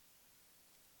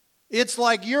 It's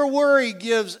like your worry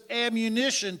gives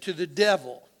ammunition to the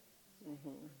devil.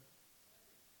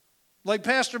 Like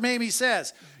Pastor Mamie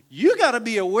says, you got to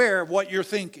be aware of what you're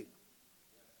thinking.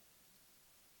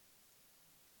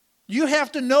 You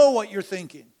have to know what you're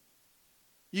thinking.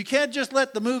 You can't just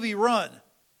let the movie run.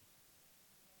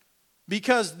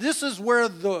 Because this is where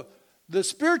the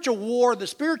spiritual war, the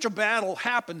spiritual battle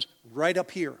happens right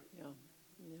up here.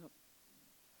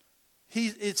 Yeah.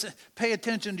 Pay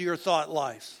attention to your thought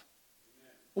life.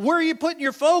 Where are you putting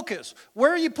your focus?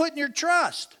 Where are you putting your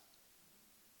trust?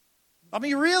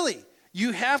 Really,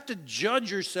 you have to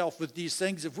judge yourself with these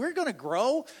things. If we're going to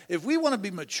grow, if we want to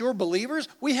be mature believers,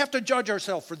 we have to judge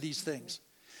ourselves for these things.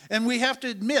 And we have to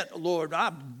admit, Lord,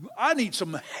 I need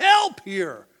some help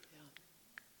here.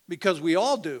 Because we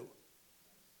all do.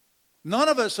 None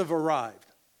of us have arrived.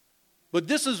 But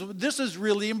this is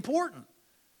really important.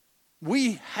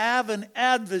 We have an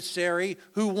adversary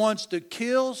who wants to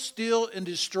kill, steal, and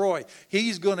destroy.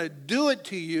 He's going to do it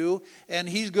to you, and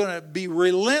he's going to be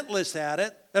relentless at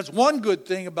it. That's one good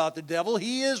thing about the devil.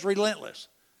 He is relentless.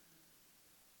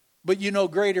 But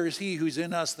greater is he who's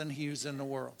in us than he who's in the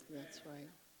world. That's right.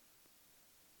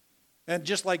 And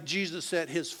just like Jesus set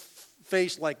his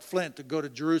face like flint to go to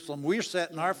Jerusalem, we're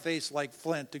setting our face like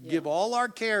flint to give all our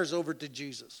cares over to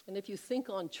Jesus. And if you think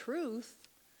on truth,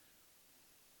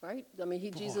 right?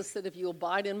 Jesus said, if you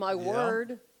abide in my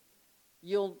word,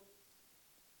 you'll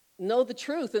know the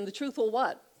truth, and the truth will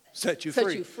what? Set you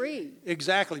free.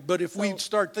 Exactly. But if we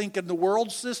start thinking the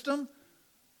world system,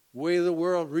 way of the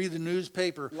world, read the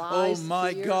newspaper. Lies, oh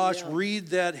my fear, gosh, read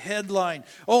that headline.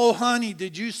 Oh honey,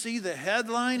 did you see the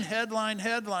headline? Headline.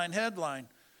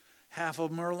 Half of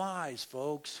them are lies,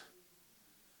 folks.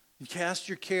 You cast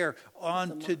your care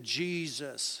onto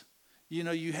Jesus.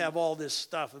 You have all this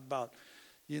stuff about,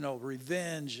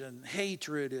 revenge and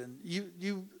hatred, and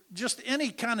you just any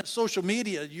kind of social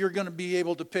media, you're going to be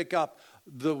able to pick up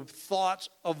the thoughts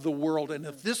of the world. And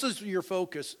if this is your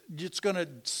focus, it's going to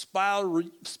spiral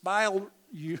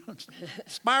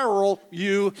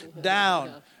you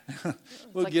down.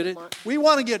 We'll get it. We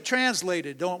want to get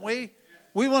translated, don't we?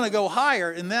 We want to go higher,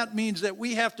 and that means that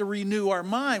we have to renew our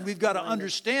mind. We've got to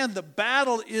understand the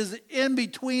battle is in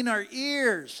between our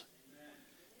ears.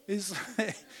 And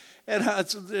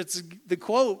the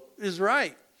quote is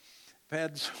right. I've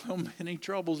had so many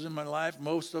troubles in my life.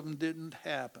 Most of them didn't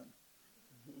happen.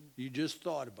 You just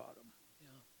thought about them.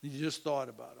 You just thought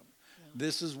about them.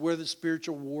 This is where the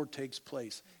spiritual war takes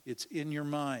place. It's in your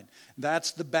mind.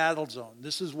 That's the battle zone.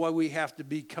 This is why we have to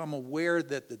become aware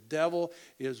that the devil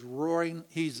is roaring.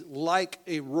 He's like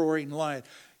a roaring lion.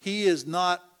 He is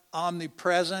not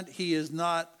omnipresent. He is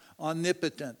not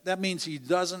omnipotent. That means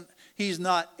he's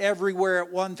not everywhere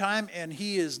at one time, and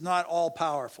he is not all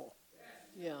powerful.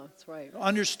 Yeah, that's right.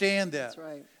 Understand that. That's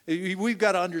right. We've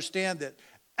got to understand that.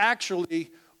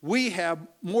 Actually, we have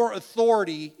more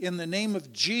authority in the name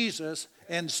of Jesus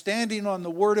and standing on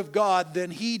the Word of God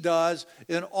than he does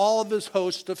in all of his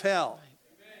host of hell.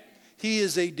 He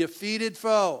is a defeated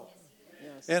foe.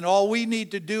 Yes. And all we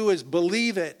need to do is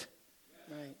believe it.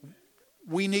 Right.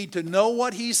 We need to know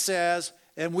what he says,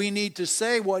 and we need to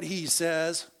say what he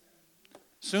says.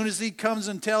 As soon as he comes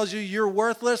and tells you you're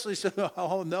worthless, he says,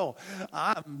 oh no,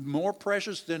 I'm more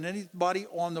precious than anybody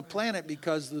on the planet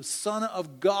because the Son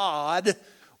of God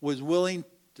was willing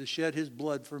to shed his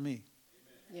blood for me.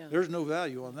 Yeah. There's no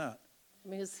value on that. I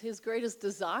mean, his greatest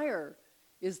desire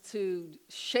is to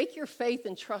shake your faith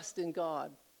and trust in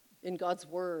God, in God's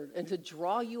word, and to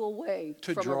draw you away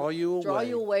Draw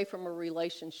you away from a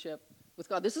relationship with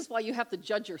God. This is why you have to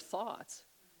judge your thoughts.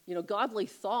 You know, godly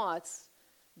thoughts,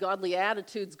 godly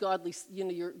attitudes, godly,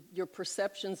 your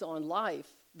perceptions on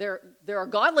life. There are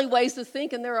godly ways to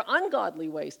think, and there are ungodly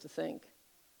ways to think.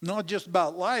 Not just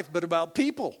about life, but about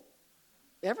people.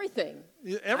 Everything.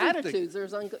 Everything. Attitudes.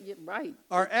 Right.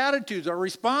 Our attitudes, our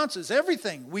responses,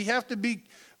 everything. We have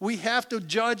to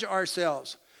judge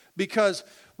ourselves because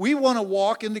we want to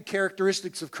walk in the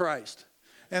characteristics of Christ.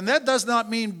 And that does not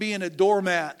mean being a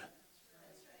doormat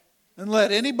and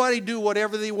let anybody do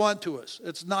whatever they want to us.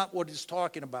 It's not what it's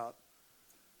talking about.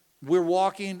 We're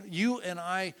walking, you and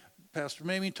I, Pastor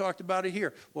Mamie talked about it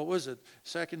here. What was it?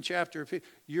 2nd chapter.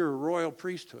 You're a royal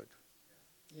priesthood.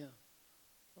 Yeah.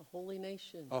 A holy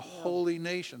nation. A holy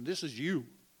nation. This is you.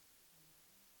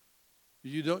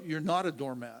 You're not a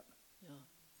doormat. Yeah.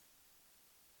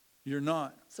 You're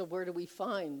not. So where do we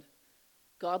find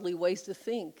godly ways to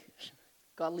think,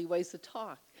 godly ways to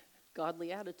talk,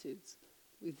 godly attitudes?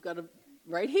 We've got to,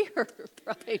 right here,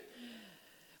 right?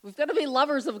 We've got to be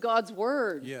lovers of God's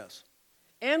word. Yes.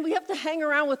 And we have to hang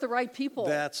around with the right people.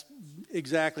 That's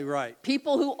exactly right.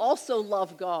 People who also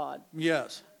love God.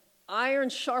 Yes. Iron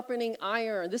sharpening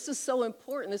iron. This is so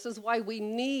important. This is why we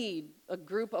need a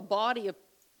group, a body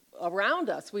around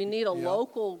us. We need a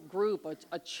local group,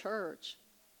 a church.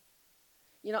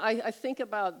 You know, I think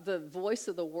about the voice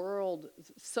of the world,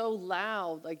 so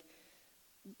loud, like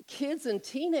kids and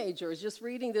teenagers, just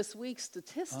reading this week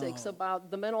statistics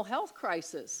about the mental health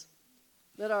crisis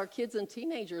that our kids and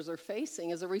teenagers are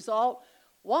facing as a result.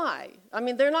 Why? I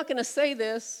mean, they're not going to say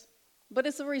this, but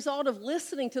it's a result of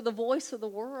listening to the voice of the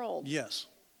world. Yes.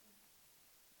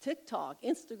 TikTok,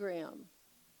 Instagram,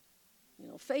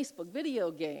 Facebook,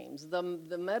 video games, the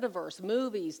metaverse,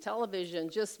 movies, television,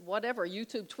 just whatever,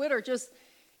 YouTube, Twitter, just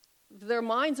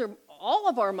all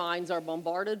of our minds are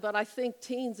bombarded, but I think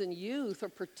teens and youth are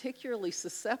particularly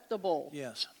susceptible.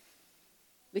 Yes.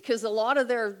 Because a lot of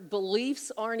their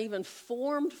beliefs aren't even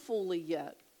formed fully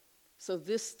yet. So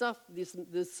this stuff,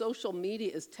 this social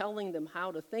media is telling them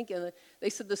how to think. And they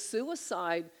said the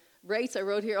suicide rates, I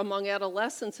wrote here, among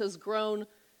adolescents has grown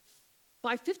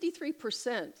by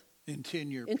 53%. In 10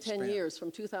 years,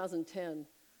 from 2010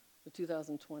 to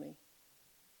 2020.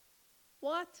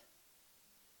 What?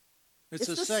 It's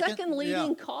the second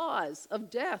leading cause of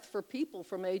death for people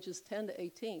from ages 10 to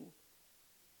 18.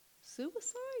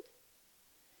 Suicide?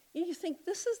 You think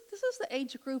this is the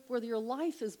age group where your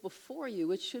life is before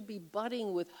you. It should be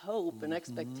budding with hope and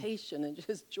expectation and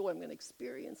just joy. I'm going to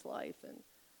experience life.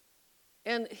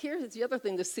 And here's the other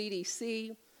thing, the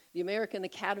CDC, the American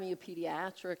Academy of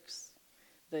Pediatrics,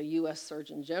 the U.S.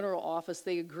 Surgeon General Office,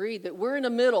 they agreed that we're in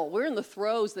the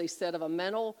throes, they said, of a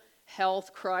mental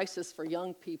health crisis for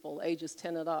young people ages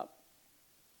 10 and up.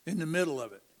 In the middle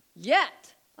of it.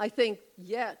 Yet,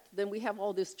 then we have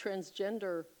all this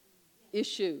transgender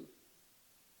issue.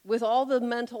 With all the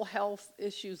mental health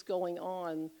issues going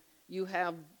on, you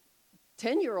have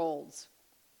 10-year-olds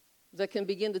that can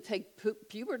begin to take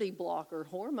puberty blocker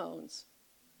hormones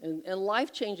and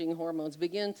life-changing hormones,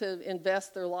 begin to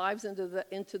invest their lives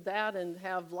into that and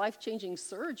have life-changing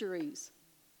surgeries.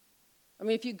 I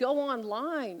mean, if you go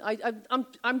online,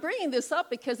 I'm bringing this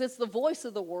up because it's the voice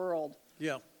of the world.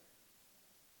 Yeah.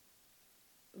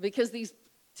 Because these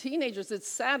teenagers, it's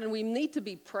sad, and we need to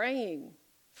be praying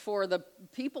for the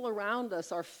people around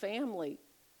us, our family,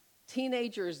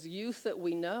 teenagers, youth that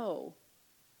we know.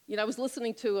 I was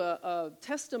listening to a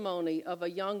testimony of a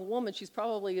young woman. She's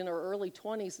probably in her early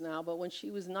 20s now, but when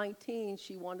she was 19,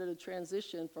 she wanted to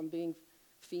transition from being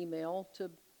female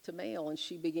to male, and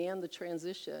she began the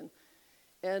transition.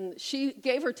 And she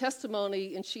gave her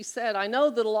testimony, and she said, I know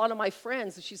that a lot of my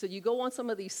friends, she said, you go on some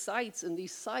of these sites, and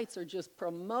these sites are just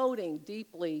promoting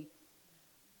deeply,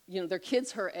 their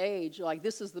kids her age, like,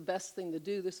 this is the best thing to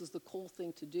do, this is the cool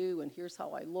thing to do, and here's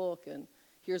how I look, and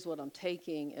here's what I'm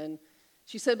taking. And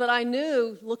she said, but I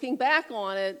knew, looking back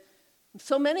on it,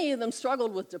 so many of them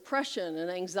struggled with depression and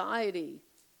anxiety.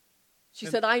 She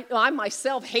said, I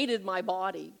myself hated my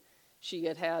body. She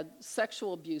had had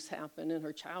sexual abuse happen in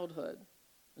her childhood.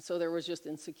 And so there was just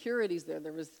insecurities there.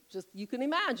 There was just, you can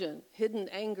imagine, hidden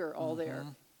anger all there.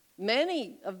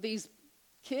 Many of these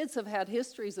kids have had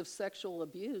histories of sexual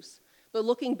abuse. But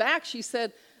looking back, she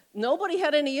said, nobody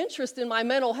had any interest in my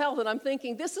mental health. And I'm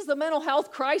thinking, this is the mental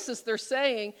health crisis they're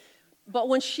saying. But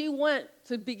when she went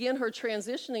to begin her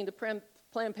transitioning to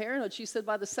Planned Parenthood, she said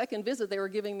by the second visit, they were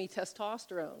giving me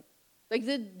testosterone. They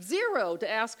did zero to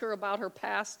ask her about her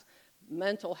past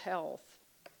mental health.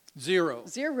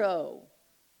 Zero.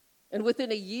 And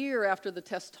within a year after the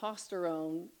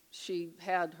testosterone, she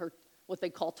had her, what they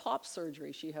call top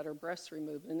surgery. She had her breasts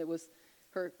removed. And it was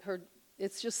her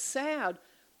it's just sad,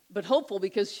 but hopeful,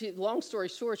 because long story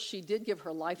short, she did give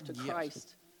her life to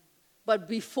Christ. But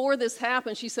before this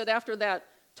happened, she said after that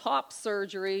top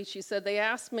surgery, she said, they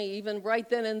asked me even right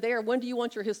then and there, when do you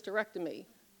want your hysterectomy?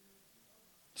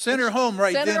 Sent her home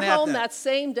right then. Sent her home that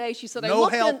same day. She said, no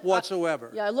help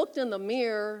whatsoever. I looked in the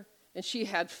mirror, and she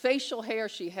had facial hair.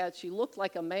 She looked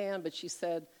like a man, but she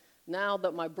said, now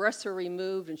that my breasts are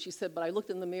removed, and she said, but I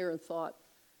looked in the mirror and thought,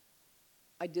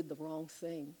 I did the wrong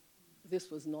thing.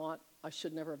 This was not, I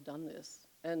should never have done this.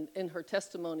 And in her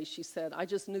testimony, she said, I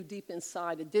just knew deep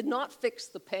inside it did not fix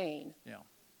the pain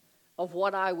of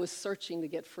what I was searching to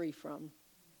get free from.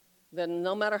 Then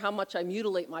no matter how much I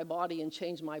mutilate my body and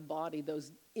change my body,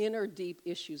 those inner deep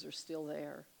issues are still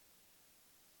there.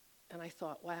 And I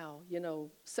thought, wow,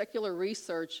 secular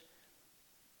research,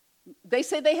 they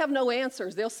say they have no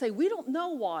answers. They'll say, we don't know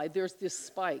why there's this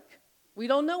spike. We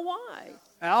don't know why.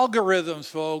 Algorithms,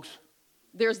 folks.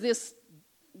 There's this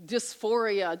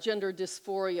dysphoria, gender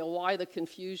dysphoria, why the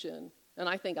confusion? And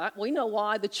I think, we know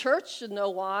why. The church should know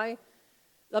why.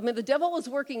 I mean, the devil is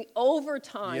working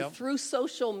overtime through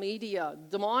social media,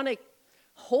 demonic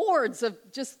hordes of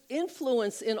just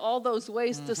influence in all those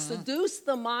ways to seduce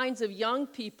the minds of young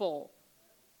people,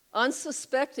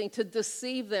 unsuspecting, to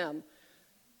deceive them,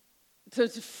 to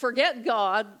forget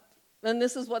God. And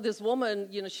this is what this woman,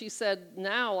 she said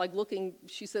now, like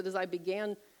she said, as I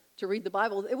began to read the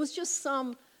Bible, it was just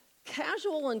some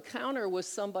casual encounter with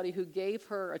somebody who gave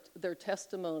her their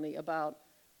testimony about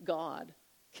God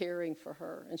caring for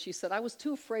her. And she said, I was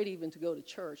too afraid even to go to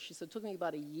church. She said, it took me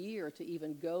about a year to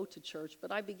even go to church, but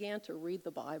I began to read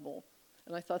the Bible.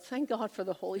 And I thought, thank God for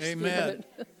the Holy Spirit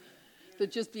to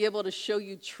just be able to show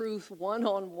you truth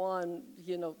one-on-one,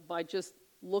 by just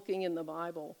looking in the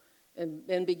Bible,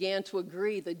 and began to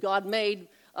agree that God made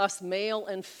us male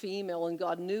and female, and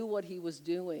God knew what he was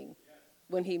doing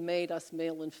when he made us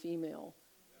male and female.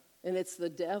 And it's the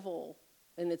devil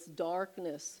and it's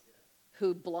darkness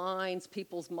who blinds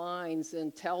people's minds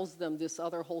and tells them this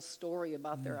other whole story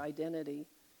about their identity.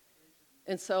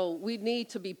 And so we need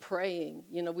to be praying,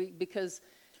 because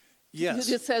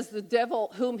it says the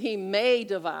devil whom he may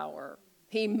devour.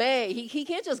 He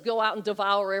can't just go out and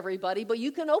devour everybody, but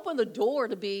you can open the door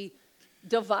to be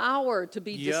devoured, to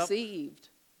be deceived.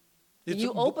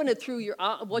 You open it through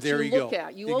what you look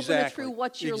at. You open it through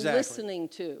what you're listening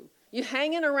to. You're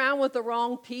hanging around with the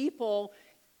wrong people,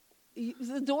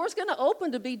 the door's going to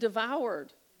open to be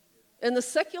devoured. And the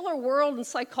secular world and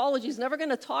psychology is never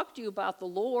going to talk to you about the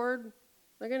Lord.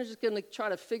 They're just going to try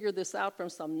to figure this out from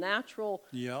some natural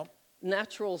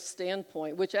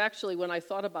standpoint, which actually, when I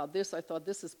thought about this, I thought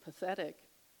this is pathetic.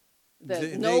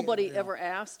 That nobody ever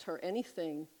asked her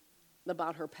anything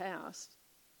about her past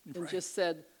and just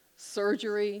said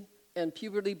surgery and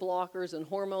puberty blockers and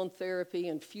hormone therapy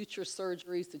and future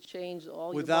surgeries to change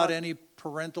all without any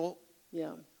parental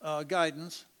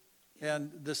guidance.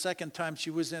 And the second time she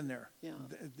was in there,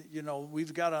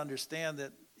 we've got to understand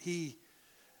that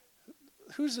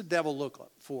who's the devil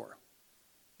look for?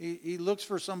 He looks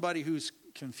for somebody who's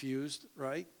confused,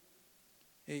 right?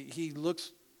 He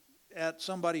looks at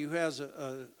somebody who has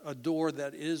a door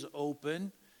that is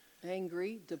open.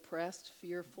 Angry, depressed,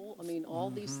 fearful. I mean, all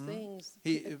these things.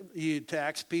 He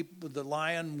attacks people. The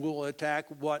lion will attack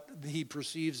what he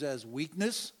perceives as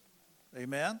weakness.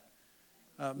 Amen.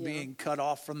 Being cut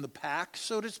off from the pack,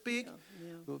 so to speak.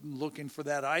 Looking for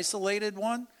that isolated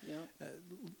one.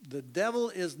 The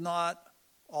devil is not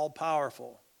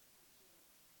all-powerful.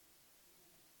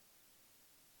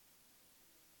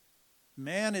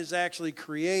 Man is actually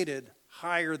created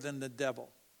higher than the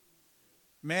devil.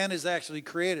 Man is actually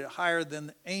created higher than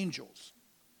the angels.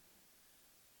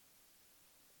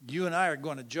 You and I are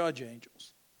going to judge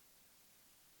angels.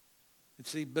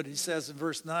 See, but he says in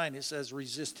verse 9, it says,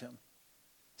 resist him,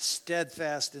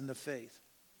 steadfast in the faith,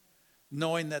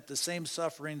 knowing that the same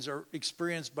sufferings are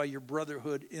experienced by your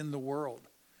brotherhood in the world.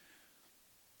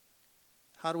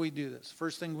 How do we do this?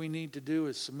 First thing we need to do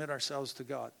is submit ourselves to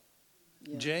God.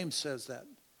 Yeah. James says that.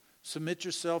 Submit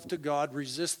yourself to God,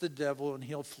 resist the devil, and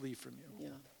he'll flee from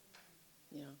you.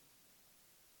 Yeah.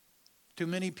 Too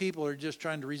many people are just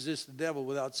trying to resist the devil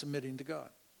without submitting to God.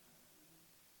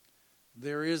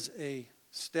 There is a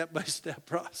step-by-step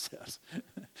process. Yeah.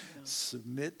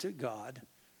 Submit to God,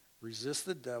 resist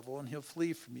the devil, and he'll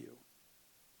flee from you.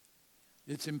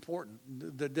 It's important.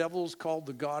 The devil's called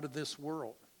the god of this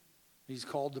world. He's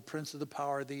called the prince of the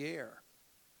power of the air.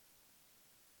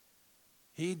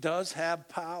 He does have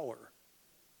power.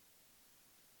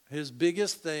 His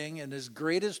biggest thing and his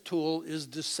greatest tool is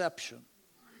deception.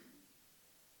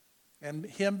 And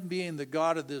him being the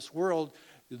god of this world,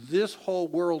 this whole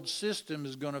world system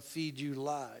is going to feed you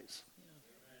lies.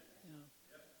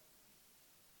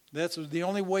 That's the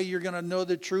only way you're going to know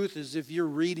the truth is if you're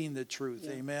reading the truth.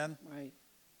 Yeah. Amen? Right.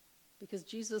 Because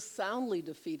Jesus soundly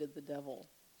defeated the devil.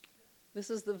 This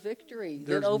is the victory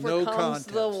that overcomes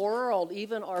the world,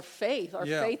 even our faith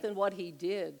in what he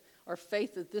did, our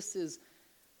faith that this is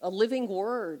a living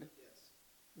word,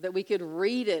 that we could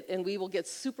read it and we will get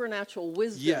supernatural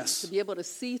wisdom to be able to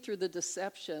see through the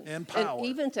deception. And power. And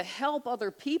even to help other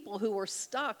people who are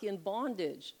stuck in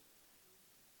bondage.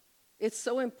 It's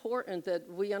so important that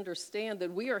we understand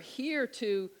that we are here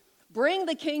to bring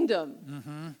the kingdom.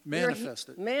 Mm-hmm. Manifest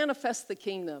it. Manifest the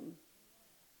kingdom.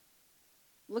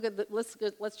 Look at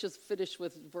let's just finish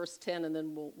with verse 10 and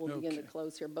then we'll begin to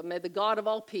close here. But may the God of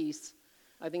all peace,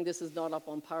 I think this is not up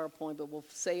on PowerPoint, but we'll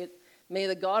say it. May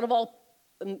the God of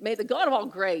all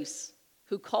grace,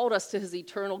 who called us to his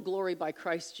eternal glory by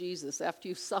Christ Jesus, after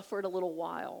you've suffered a little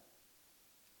while.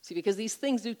 See, because these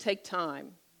things do take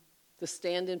time to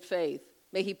stand in faith.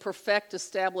 May he perfect,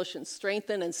 establish, and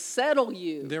strengthen, and settle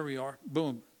you. There we are.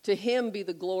 Boom. To him be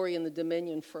the glory and the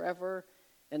dominion forever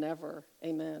and ever.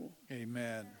 Amen.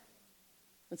 Amen.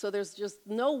 And so there's just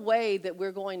no way that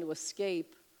we're going to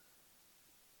escape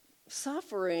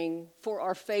suffering for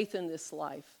our faith in this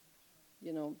life.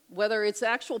 You know, whether it's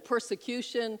actual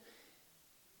persecution,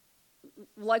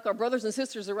 like our brothers and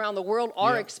sisters around the world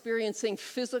are experiencing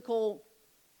physical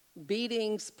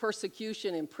beatings,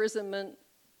 persecution, imprisonment,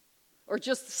 or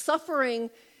just suffering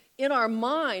in our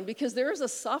mind, because there is a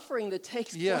suffering that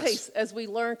takes place as we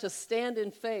learn to stand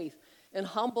in faith and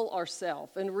humble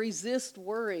ourselves and resist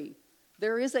worry.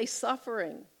 There is a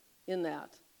suffering in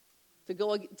that,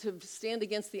 to stand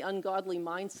against the ungodly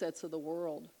mindsets of the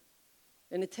world.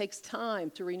 And it takes time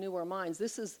to renew our minds.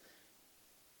 This is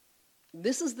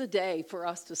the day for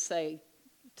us to say,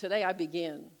 today I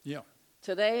begin. Yeah.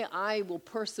 Today I will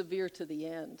persevere to the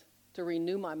end, to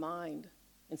renew my mind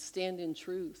and stand in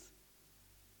truth.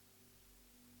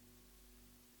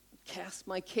 Cast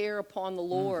my care upon the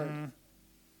Lord. Mm-hmm.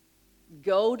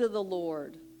 Go to the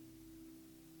Lord.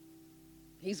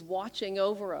 He's watching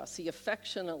over us. He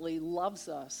affectionately loves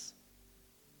us.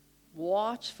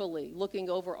 Watchfully looking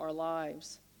over our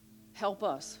lives. Help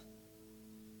us.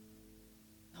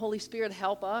 Holy Spirit,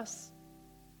 help us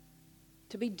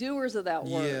to be doers of that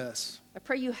word. Yes. I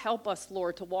pray you help us,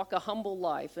 Lord, to walk a humble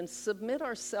life and submit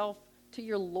ourselves to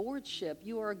your lordship.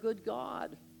 You are a good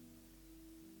God.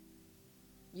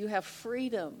 You have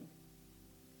freedom.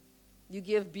 You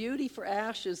give beauty for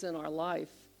ashes in our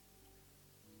life.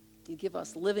 You give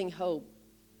us living hope.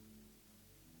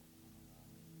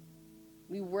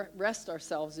 We rest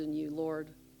ourselves in you, Lord.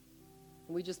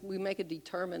 We make a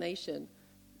determination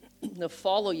to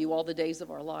follow you all the days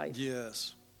of our life.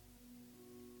 Yes.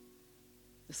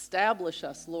 Establish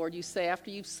us, Lord. You say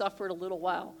after you've suffered a little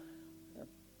while,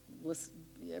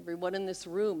 everyone in this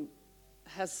room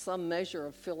has some measure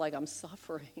of feel like I'm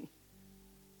suffering.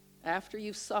 After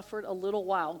you've suffered a little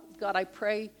while, God, I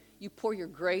pray you pour your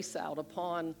grace out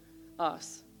upon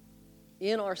us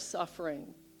in our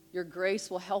suffering. Your grace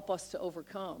will help us to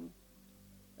overcome.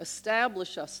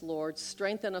 Establish us, Lord.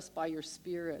 Strengthen us by your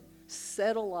Spirit.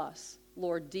 Settle us,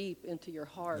 Lord, deep into your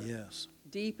heart. Yes.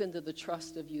 Deep into the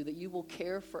trust of you, that you will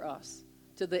care for us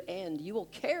to the end. You will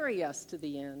carry us to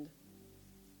the end.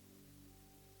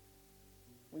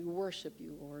 We worship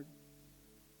you, Lord.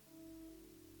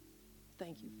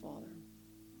 Thank you, Father.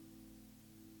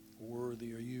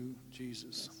 Worthy are you,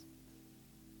 Jesus. Yes.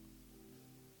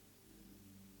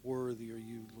 Worthy are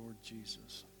you, Lord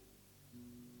Jesus.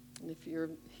 And if you're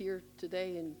here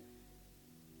today and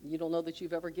you don't know that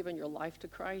you've ever given your life to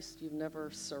Christ, you've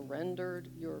never surrendered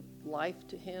your life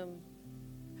to him,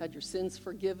 had your sins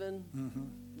forgiven,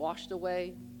 washed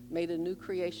away, made a new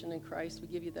creation in Christ, we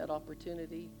give you that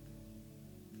opportunity.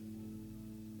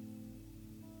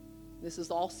 This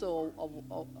is also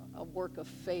a work of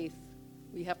faith.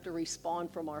 We have to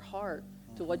respond from our heart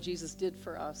to what Jesus did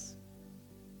for us.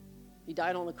 He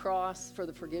died on the cross for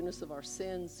the forgiveness of our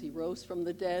sins. He rose from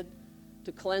the dead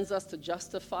to cleanse us, to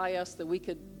justify us, that we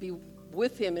could be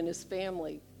with him in his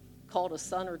family, called a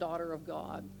son or daughter of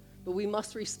God. But we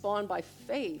must respond by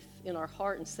faith in our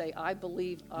heart and say, I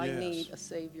believe I need a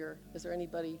Savior. Is there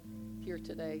anybody here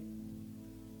today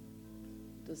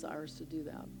who desires to do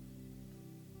that?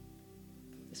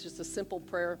 It's just a simple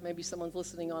prayer. Maybe someone's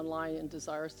listening online and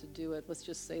desires to do it. Let's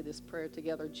just say this prayer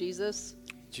together. Jesus,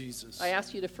 I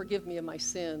ask you to forgive me of my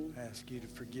sin. I ask you to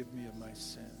forgive me of my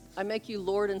sin. I make you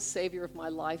Lord and Savior of my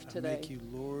life today. I make you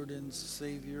Lord and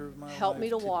Savior of my life. Help me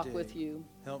to walk with you.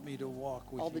 Help me to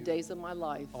walk with you. All the days of my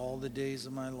life. All the days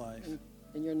of my life.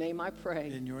 In your name I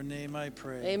pray. In your name I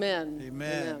pray. Amen.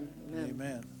 Amen. Amen.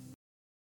 Amen.